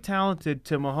pretty talented,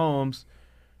 to Mahomes.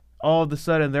 All of a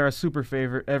sudden, they're a super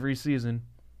favorite every season.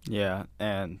 Yeah,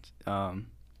 and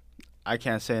I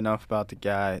can't say enough about the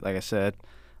guy. Like I said,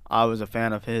 I was a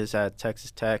fan of his at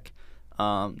Texas Tech.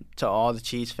 To all the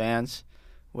Chiefs fans,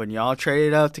 when y'all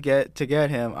traded up to get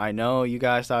him, I know you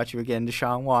guys thought you were getting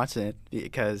Deshaun Watson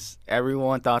because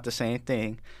everyone thought the same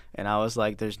thing, and I was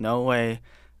like, "There's no way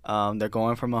they're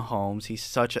going for Mahomes. He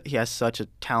has such a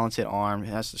talented arm.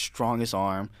 He has the strongest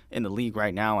arm in the league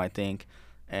right now, I think."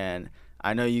 And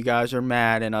I know you guys are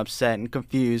mad and upset and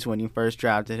confused when you first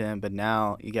drafted him, but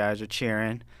now you guys are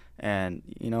cheering, and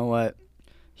you know what?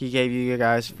 He gave you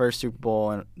guys first Super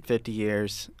Bowl in 50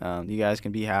 years. You guys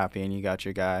can be happy, and you got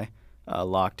your guy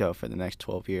locked up for the next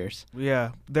 12 years.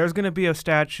 Yeah, there's going to be a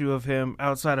statue of him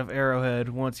outside of Arrowhead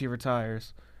once he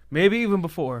retires. Maybe even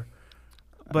before.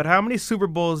 But how many Super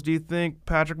Bowls do you think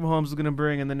Patrick Mahomes is going to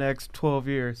bring in the next 12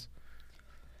 years?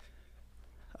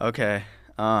 Okay.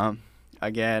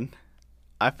 Again,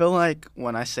 I feel like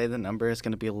when I say the number, it's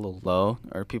going to be a little low,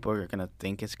 or people are going to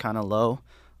think it's kind of low.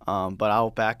 But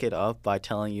I'll back it up by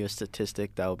telling you a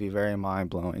statistic that will be very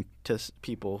mind-blowing to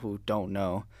people who don't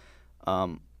know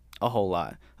a whole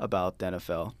lot about the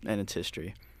NFL and its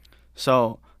history.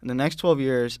 So in the next 12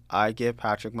 years, I give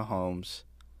Patrick Mahomes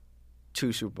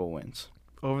 2 Super Bowl wins.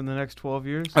 Over the next 12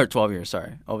 years? Or 12 years,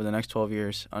 sorry. Over the next 12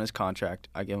 years on his contract,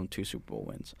 I give him 2 Super Bowl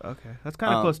wins. Okay. That's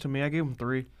kind of close to me. I gave him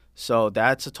 3. So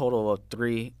that's a total of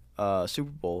 3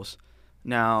 Super Bowls.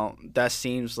 Now, that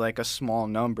seems like a small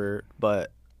number,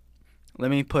 but let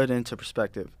me put it into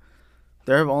perspective.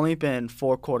 There have only been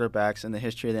 4 quarterbacks in the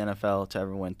history of the NFL to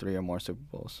ever win 3 or more Super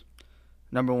Bowls.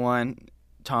 Number 1,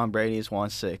 Tom Brady has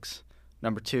won 6.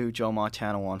 Number 2, Joe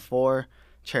Montana won 4.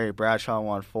 Terry Bradshaw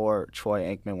won 4. Troy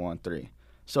Aikman won 3.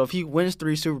 So if he wins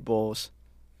 3 Super Bowls,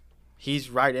 he's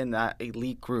right in that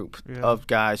elite group of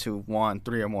guys who won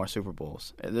 3 or more Super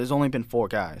Bowls. There's only been 4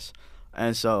 guys.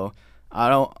 And so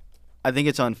I think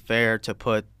it's unfair to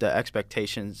put the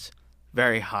expectations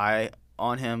very high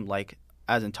on him, like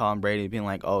as in Tom Brady being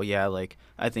like, oh yeah, like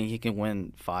I think he can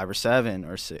win 5 or 7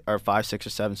 or 5, 6 or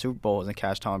 7 Super Bowls and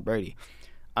catch Tom Brady.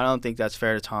 I don't think that's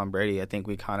fair to Tom Brady. I think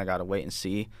we kind of got to wait and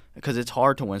see because it's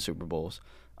hard to win Super Bowls.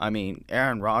 I mean,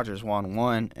 Aaron Rodgers won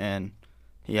 1 and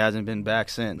he hasn't been back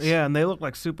since. Yeah, and they look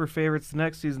like super favorites the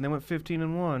next season. They went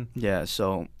 15-1. Yeah,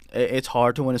 so it's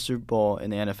hard to win a Super Bowl in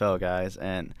the NFL, guys,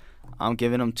 and I'm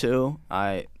giving him 2.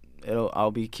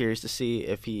 I'll be curious to see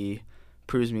if he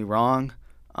proves me wrong.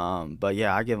 But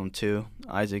yeah, I give him 2.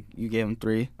 Isaac, you gave him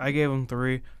 3. I gave him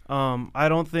 3. I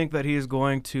don't think that he is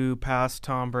going to pass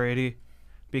Tom Brady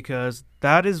because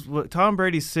that is what Tom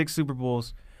Brady's 6 Super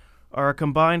Bowls are a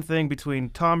combined thing between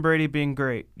Tom Brady being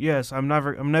great. Yes, I'm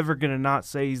never gonna not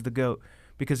say he's the GOAT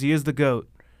because he is the GOAT.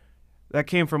 That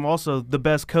came from also the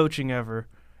best coaching ever.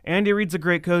 Andy Reid's a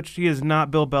great coach. He is not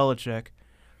Bill Belichick.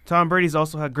 Tom Brady's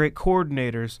also had great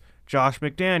coordinators. Josh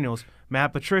McDaniels.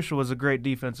 Matt Patricia was a great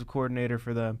defensive coordinator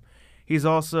for them. He's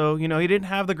also, he didn't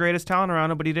have the greatest talent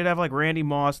around him, but he did have like Randy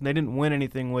Moss, and they didn't win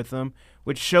anything with him,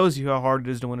 which shows you how hard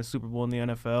it is to win a Super Bowl in the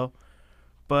NFL.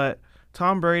 But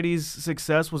Tom Brady's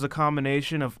success was a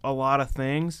combination of a lot of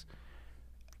things.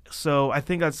 So I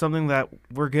think that's something that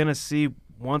we're going to see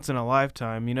once in a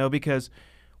lifetime, because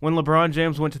when LeBron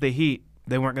James went to the Heat,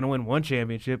 they weren't going to win 1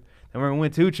 championship. They weren't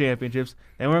going to win 2 championships.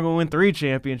 They weren't going to win 3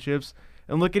 championships.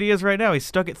 And look at he is right now. He's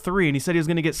stuck at 3, and he said he was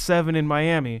going to get 7 in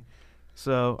Miami.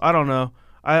 So I don't know.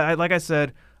 I like I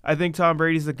said, I think Tom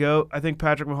Brady's the GOAT. I think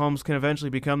Patrick Mahomes can eventually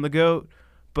become the GOAT.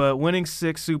 But winning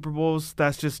 6 Super Bowls,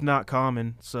 that's just not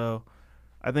common. So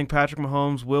I think Patrick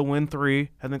Mahomes will win 3.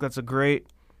 I think that's a great,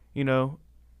 so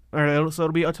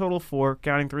it'll be a total of 4,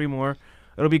 counting 3 more.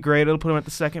 It'll be great. It'll put him at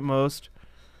the second most.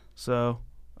 So,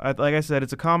 like I said,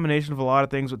 it's a combination of a lot of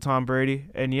things with Tom Brady.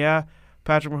 And, yeah,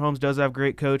 Patrick Mahomes does have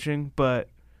great coaching, but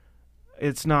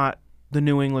it's not the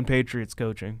New England Patriots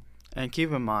coaching. And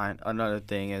keep in mind, another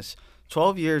thing is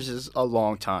 12 years is a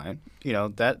long time.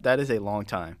 That is a long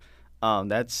time.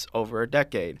 That's over a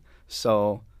decade.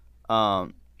 So,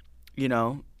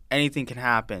 anything can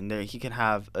happen. He can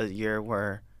have a year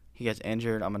where he gets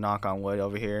injured. I'm going to knock on wood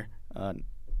over here.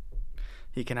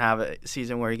 He can have a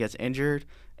season where he gets injured.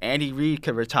 Andy Reid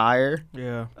could retire.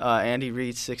 Yeah. Andy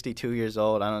Reid's 62 years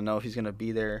old. I don't know if he's going to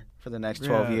be there for the next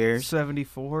 12 years.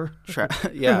 74.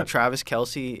 Travis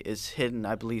Kelce is hitting,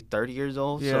 I believe, 30 years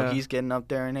old. Yeah. So he's getting up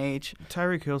there in age.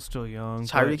 Tyreek Hill's still young.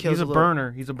 Tyreek Hill's he's a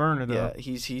burner. He's a burner, though. Yeah,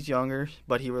 he's younger,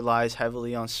 but he relies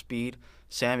heavily on speed.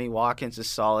 Sammy Watkins is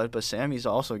solid, but Sammy's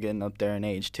also getting up there in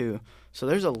age too. So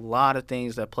there's a lot of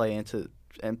things that play into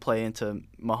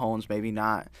Mahomes maybe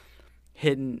not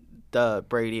hitting the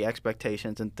Brady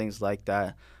expectations and things like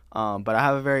that. But I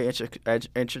have a very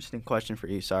interesting question for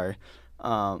you. Sorry.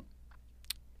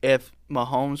 If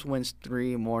Mahomes wins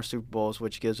 3 more Super Bowls,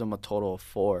 which gives him a total of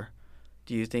 4,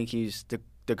 do you think he's the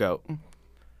GOAT?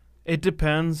 It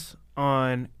depends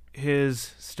on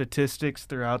his statistics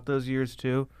throughout those years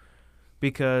too.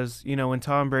 Because, when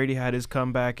Tom Brady had his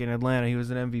comeback in Atlanta, he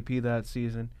was an MVP that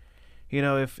season.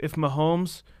 If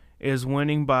Mahomes is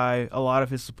winning by a lot of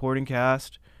his supporting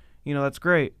cast, that's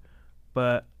great.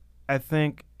 But I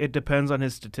think it depends on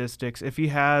his statistics. If he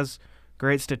has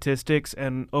great statistics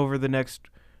and over the next,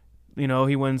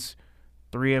 he wins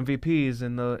 3 MVPs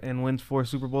and wins 4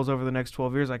 Super Bowls over the next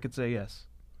 12 years, I could say yes.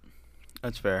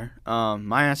 That's fair.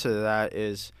 My answer to that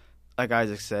is, like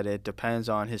Isaac said, it depends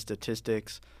on his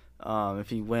statistics. If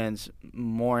he wins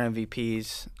more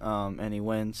MVPs and he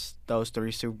wins those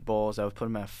 3 Super Bowls, I would put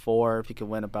him at 4. If he could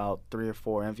win about 3 or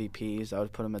 4 MVPs, I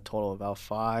would put him at a total of about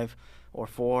 5 or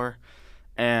 4.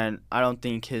 And I don't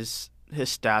think his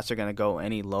stats are going to go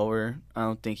any lower. I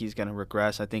don't think he's going to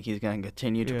regress. I think he's going to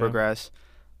continue to progress.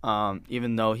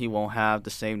 Even though he won't have the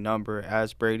same number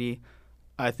as Brady,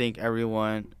 I think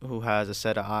everyone who has a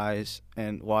set of eyes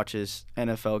and watches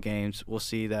NFL games will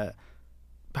see that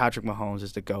Patrick Mahomes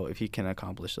is the GOAT if he can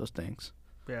accomplish those things.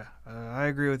 Yeah, I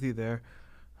agree with you there.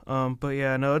 But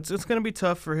yeah, no, it's going to be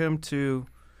tough for him to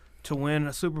win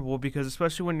a Super Bowl because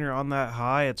especially when you're on that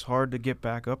high, it's hard to get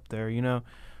back up there. You know,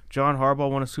 John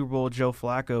Harbaugh won a Super Bowl with Joe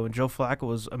Flacco, and Joe Flacco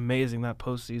was amazing that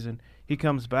postseason. He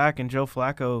comes back, and Joe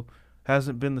Flacco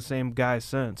hasn't been the same guy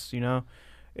since. You know,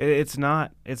 it's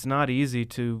not easy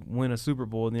to win a Super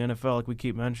Bowl in the NFL, like we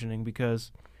keep mentioning,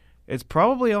 because it's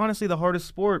probably honestly the hardest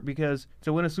sport because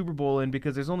to win a Super Bowl in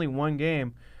because there's only one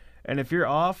game, and if you're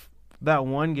off that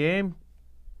one game,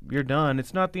 you're done.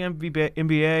 It's not the NBA,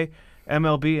 MLB,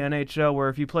 NHL, where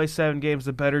if you play 7 games,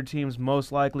 the better team's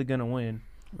most likely going to win.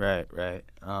 Right.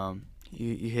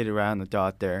 You hit it right on the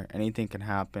dot there. Anything can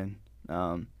happen.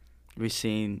 We've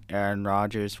seen Aaron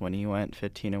Rodgers when he went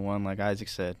 15-1, like Isaac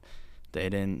said. They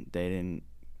didn't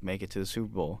make it to the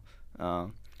Super Bowl.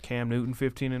 Cam Newton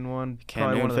 15-1, Cam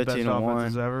probably Newton, one of the best 15-1.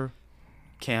 offenses ever.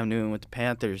 Cam Newton with the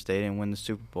Panthers, they didn't win the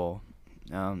Super Bowl.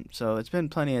 So it's been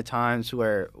plenty of times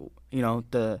where, you know,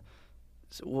 they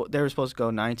were supposed to go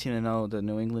 19-0, the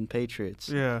New England Patriots.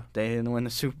 Yeah. They didn't win the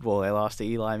Super Bowl. They lost to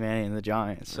Eli Manning and the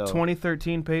Giants. So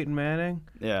 2013 Peyton Manning.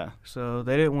 yeah. So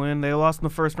they didn't win. They lost in the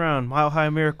first round. Mile High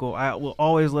Miracle. I will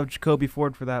always love Jacoby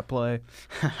Ford for that play.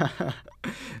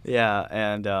 Yeah,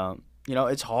 and you know,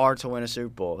 it's hard to win a Super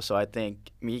Bowl. So I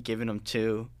think me giving him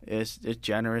 2 is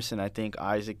generous, and I think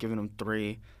Isaac giving him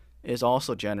 3 is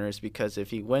also generous because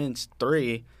if he wins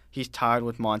 3, he's tied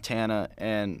with Montana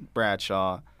and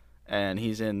Bradshaw, and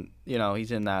he's in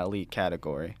that elite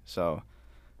category. So,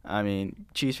 I mean,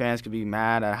 Chiefs fans could be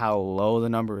mad at how low the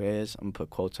number is. I'm gonna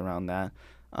put quotes around that,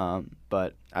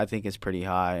 but I think it's pretty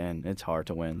high and it's hard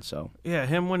to win. So Yeah,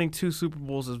 him winning 2 Super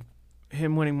Bowls is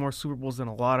him winning more Super Bowls than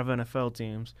a lot of NFL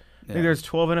teams. I think yeah. there's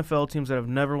 12 NFL teams that have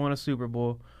never won a Super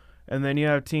Bowl, and then you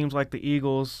have teams like the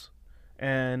Eagles,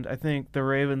 and I think the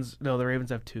Ravens. No, the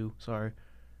Ravens have 2. Sorry.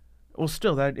 Well,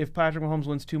 still, that if Patrick Mahomes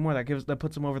wins 2 more, that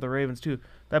puts him over the Ravens too.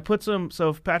 That puts him. So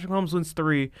if Patrick Mahomes wins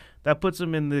 3, that puts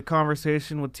him in the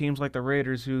conversation with teams like the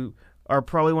Raiders, who are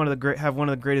probably have one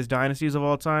of the greatest dynasties of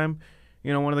all time.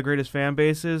 You know, one of the greatest fan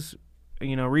bases.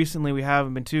 You know, recently we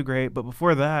haven't been too great, but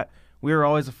before that, we were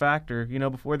always a factor. You know,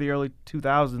 before the early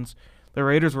 2000s, the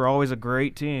Raiders were always a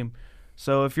great team.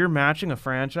 So if you're matching a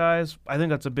franchise, I think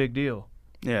that's a big deal.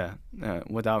 Yeah,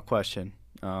 without question.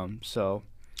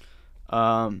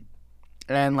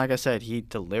 And like I said, he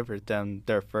delivered them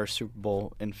their first Super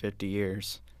Bowl in 50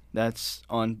 years. That's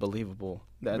unbelievable.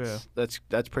 That's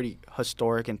pretty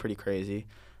historic and pretty crazy.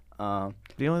 The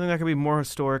only thing that could be more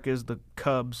historic is the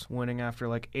Cubs winning after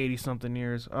like 80-something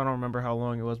years. I don't remember how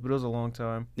long it was, but it was a long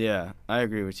time. Yeah, I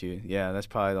agree with you. Yeah, that's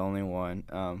probably the only one.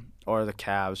 Or the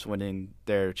Cavs winning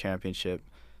their championship.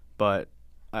 But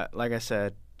like I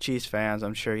said, Chiefs fans,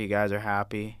 I'm sure you guys are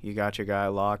happy. You got your guy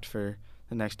locked for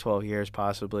the next 12 years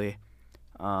possibly.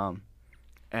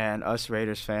 And us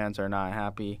Raiders fans are not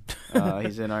happy.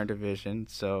 He's in our division,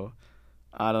 so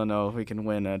I don't know if we can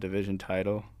win a division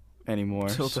title anymore.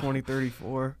 Until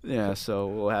 2034. Yeah, so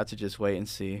we'll have to just wait and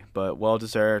see. But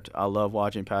well-deserved. I love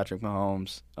watching Patrick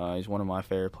Mahomes. He's one of my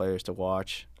favorite players to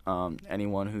watch.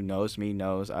 Anyone who knows me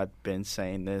knows I've been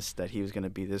saying this, that he was going to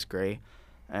be this great.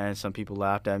 And some people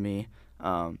laughed at me.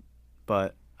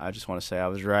 But I just want to say I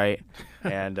was right.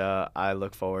 And I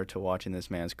look forward to watching this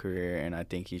man's career, and I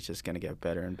think he's just going to get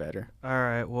better and better. All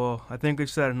right, well, I think we've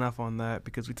said enough on that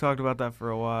because we talked about that for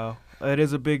a while. It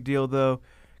is a big deal, though.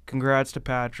 Congrats to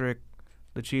Patrick.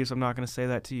 The Chiefs, I'm not going to say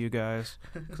that to you guys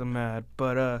because I'm mad.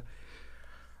 But, all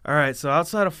right, so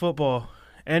outside of football,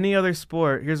 any other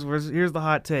sport, here's the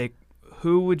hot take.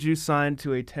 Who would you sign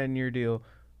to a 10-year deal?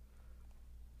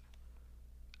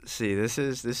 See, this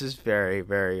is very,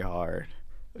 very hard,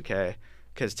 okay?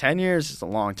 Because 10 years is a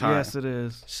long time. Yes, it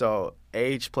is. So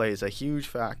age plays a huge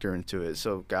factor into it.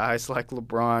 So guys like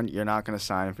LeBron, you're not going to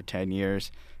sign him for 10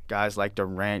 years. Guys like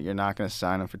Durant, you're not going to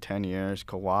sign him for 10 years.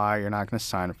 Kawhi, you're not going to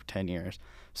sign him for 10 years.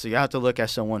 So you have to look at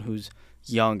someone who's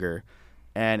younger.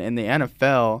 And in the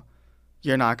NFL,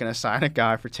 you're not going to sign a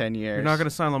guy for 10 years. You're not going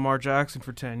to sign Lamar Jackson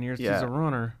for 10 years. Yeah. He's a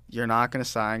runner. You're not going to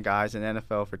sign guys in the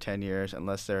NFL for 10 years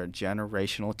unless they're a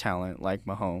generational talent like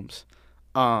Mahomes.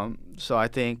 So I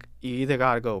think you either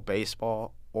got to go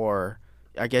baseball or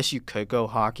I guess you could go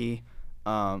hockey.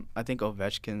 I think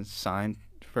Ovechkin signed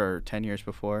for 10 years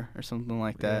before or something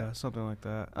like that. Yeah, something like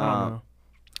that. I don't know.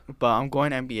 But I'm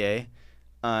going NBA,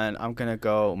 and I'm going to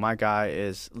go – my guy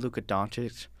is Luka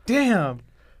Doncic. Damn.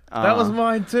 That was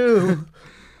mine, too.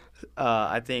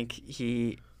 I think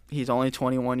he he's only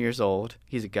 21 years old.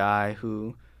 He's a guy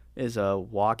who is a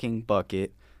walking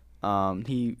bucket.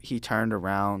 He turned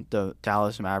around the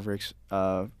Dallas Mavericks,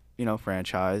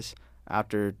 franchise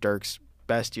after Dirk's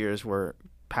best years were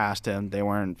past him. They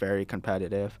weren't very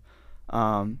competitive.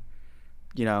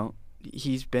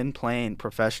 He's been playing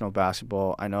professional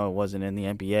basketball. I know it wasn't in the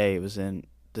NBA. It was in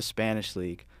the Spanish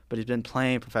league. But he's been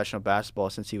playing professional basketball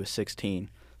since he was 16.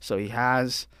 So he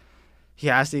has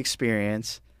the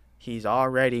experience. He's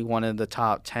already one of the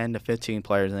top 10 to 15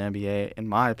 players in the NBA, in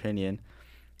my opinion.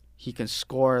 He can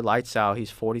score lights out.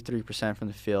 He's 43% from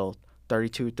the field,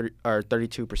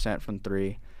 32% from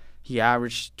three. He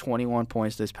averaged 21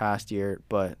 points this past year,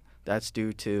 but that's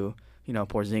due to,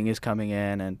 Porzingis coming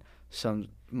in and some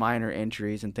minor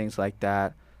injuries and things like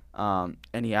that.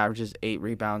 And he averages 8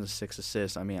 rebounds and 6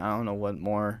 assists. I mean, I don't know what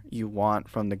more you want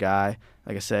from the guy.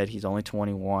 Like I said, he's only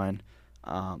 21,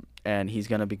 and he's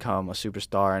going to become a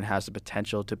superstar and has the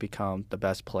potential to become the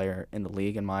best player in the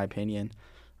league, in my opinion.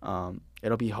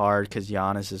 It'll be hard because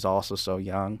Giannis is also so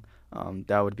young.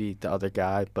 That would be the other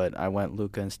guy, but I went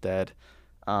Luka instead,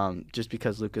 just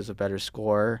because Luka's a better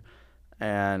scorer,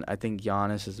 and I think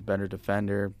Giannis is a better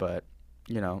defender, but,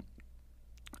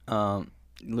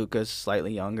 Luka's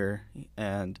slightly younger,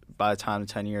 and by the time the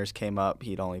 10 years came up,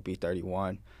 he'd only be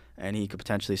 31, and he could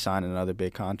potentially sign another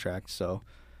big contract. So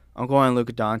I'm going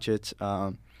Luka Doncic.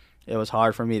 It was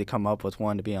hard for me to come up with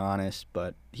one, to be honest,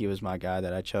 but he was my guy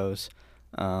that I chose.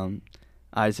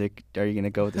 Isaac, are you going to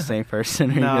go with the same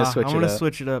person, or are you going to switch it up? I'm going to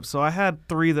switch it up. So I had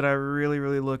 3 that I really,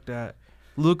 really looked at.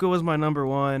 Luka was my number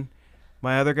 1.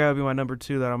 My other guy would be my number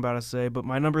 2 that I'm about to say, but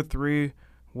my number 3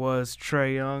 was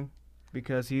Trae Young.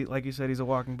 Because he, like you said, he's a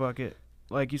walking bucket.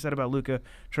 Like you said about Luka,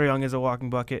 Trae Young is a walking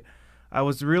bucket. I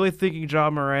was really thinking Ja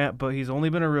Morant, but he's only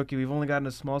been a rookie. We've only gotten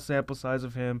a small sample size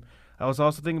of him. I was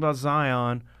also thinking about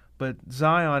Zion, but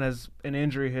Zion has an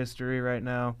injury history right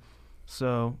now.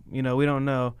 So, we don't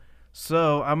know.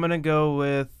 So I'm going to go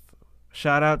with,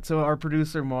 shout out to our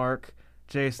producer, Mark,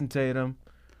 Jason Tatum.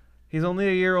 He's only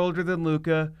a year older than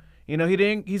Luka. He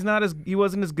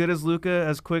wasn't as good as Luka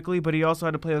as quickly, but he also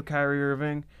had to play with Kyrie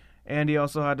Irving. And he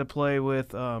also had to play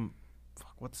with,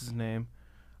 what's his name?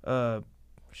 Why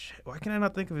can I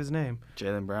not think of his name?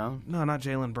 Jaylen Brown? No, not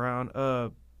Jaylen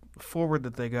Brown. Forward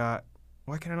that they got.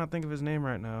 Why can I not think of his name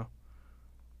right now?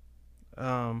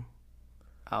 Al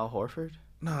Horford?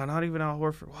 No, not even Al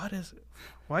Horford. What is it?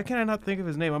 Why can I not think of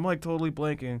his name? I'm totally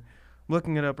blanking. I'm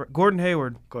looking it up. Gordon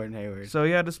Hayward. So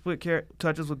he had to split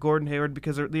touches with Gordon Hayward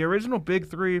because the original big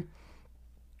 3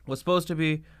 was supposed to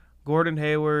be Gordon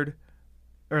Hayward.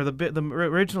 Or the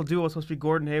original duo was supposed to be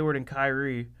Gordon Hayward and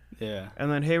Kyrie. Yeah. And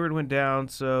then Hayward went down,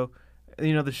 so,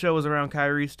 the show was around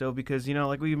Kyrie still because,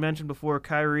 like we mentioned before,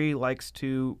 Kyrie likes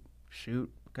to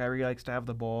shoot. Kyrie likes to have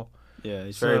the ball. Yeah,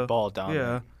 he's very ball dominant.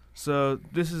 Yeah. So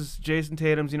this is Jason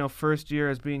Tatum's, first year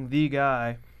as being the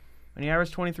guy, and he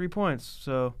averaged 23 points.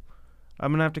 So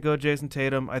I'm going to have to go Jason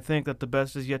Tatum. I think that the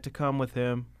best is yet to come with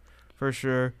him, for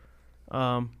sure.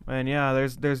 And, yeah,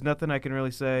 there's nothing I can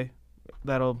really say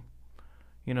that'll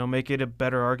make it a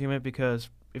better argument because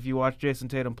if you watch Jason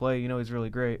Tatum play, he's really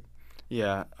great.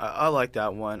 Yeah, I like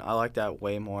that one. I like that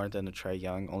way more than the Trae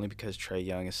Young, only because Trae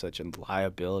Young is such a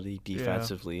liability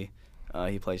defensively. Yeah.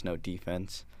 He plays no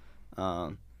defense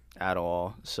at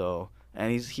all. So,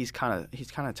 and he's kind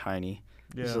of tiny.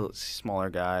 Yeah. He's a smaller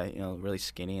guy, really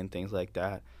skinny and things like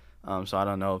that. So I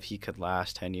don't know if he could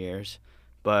last 10 years.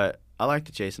 But I like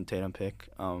the Jason Tatum pick.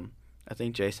 I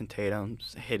think Jason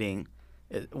Tatum's hitting –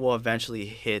 it will eventually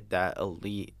hit that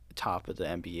elite top of the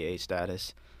NBA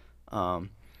status.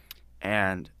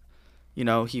 And,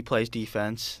 he plays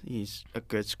defense. He's a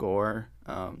good scorer.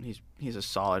 He's a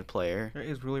solid player.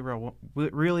 He's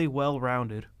really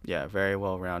well-rounded. Yeah, very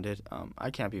well-rounded. I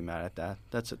can't be mad at that.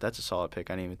 That's a solid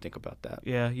pick. I didn't even think about that.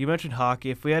 Yeah, you mentioned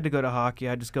hockey. If we had to go to hockey,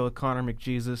 I'd just go with Connor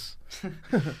McJesus.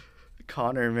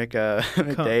 Connor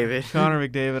McDavid. Connor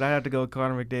McDavid. I'd have to go with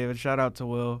Connor McDavid. Shout out to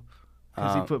Will.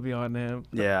 Because he put me on him.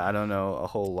 Yeah, I don't know a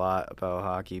whole lot about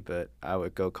hockey, but I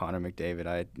would go Connor McDavid.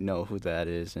 I know who that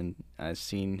is, and I've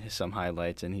seen some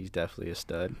highlights, and he's definitely a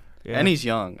stud. Yeah. And he's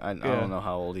young. I don't know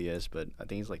how old he is, but I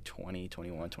think he's like 20,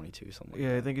 21, 22, something like that.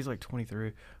 Yeah, I think he's like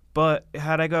 23. But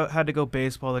had to go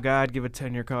baseball, the guy I'd give a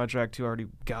 10-year contract to already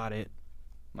got it.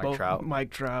 Mike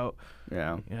Trout.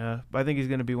 Yeah. Yeah, but I think he's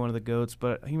going to be one of the GOATs,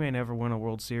 but he may never win a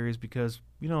World Series because,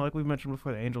 like we mentioned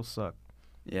before, the Angels suck.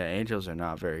 Yeah, Angels are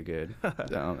not very good,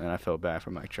 and I felt bad for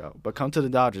Mike Trout. But come to the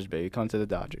Dodgers, baby. Come to the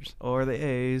Dodgers. Or the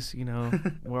A's.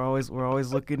 We're always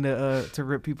looking to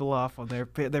rip people off on their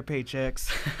paychecks.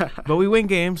 But we win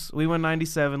games. We won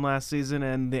 97 last season,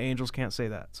 and the Angels can't say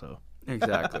that. So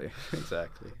Exactly.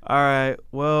 Exactly. All right.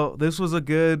 Well, this was a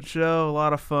good show, a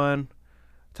lot of fun.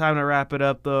 Time to wrap it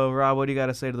up, though. Rob, what do you got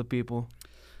to say to the people?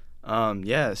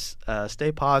 Yes,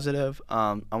 stay positive.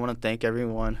 I want to thank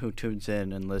everyone who tunes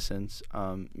in and listens.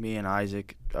 Me and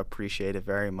Isaac appreciate it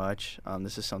very much.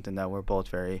 This is something that we're both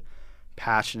very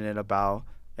passionate about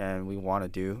and we want to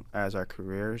do as our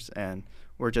careers, and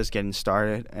we're just getting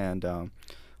started. And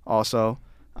also,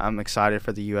 I'm excited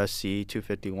for the UFC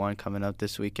 251 coming up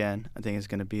this weekend. I think it's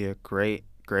going to be a great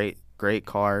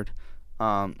card.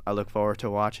 I look forward to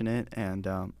watching it, and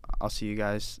I'll see you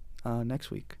guys next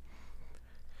week.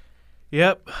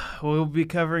 Yep, we'll be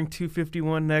covering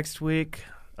 251 next week.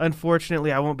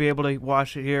 Unfortunately, I won't be able to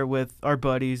watch it here with our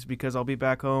buddies because I'll be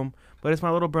back home. But it's my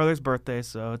little brother's birthday,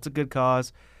 so it's a good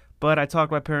cause. But I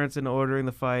talked my parents into ordering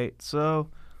the fight, so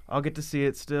I'll get to see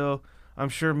it still. I'm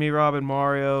sure me, Rob, and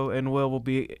Mario and Will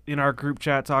be in our group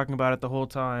chat talking about it the whole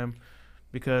time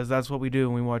because that's what we do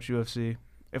when we watch UFC.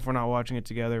 If we're not watching it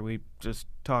together, we just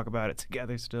talk about it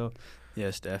together still.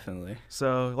 Yes, definitely.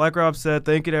 So, like Rob said,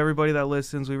 thank you to everybody that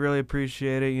listens. We really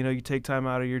appreciate it. You know, you take time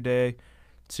out of your day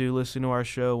to listen to our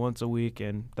show once a week,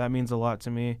 and that means a lot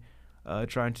to me,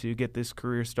 trying to get this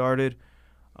career started.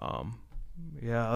 Yeah,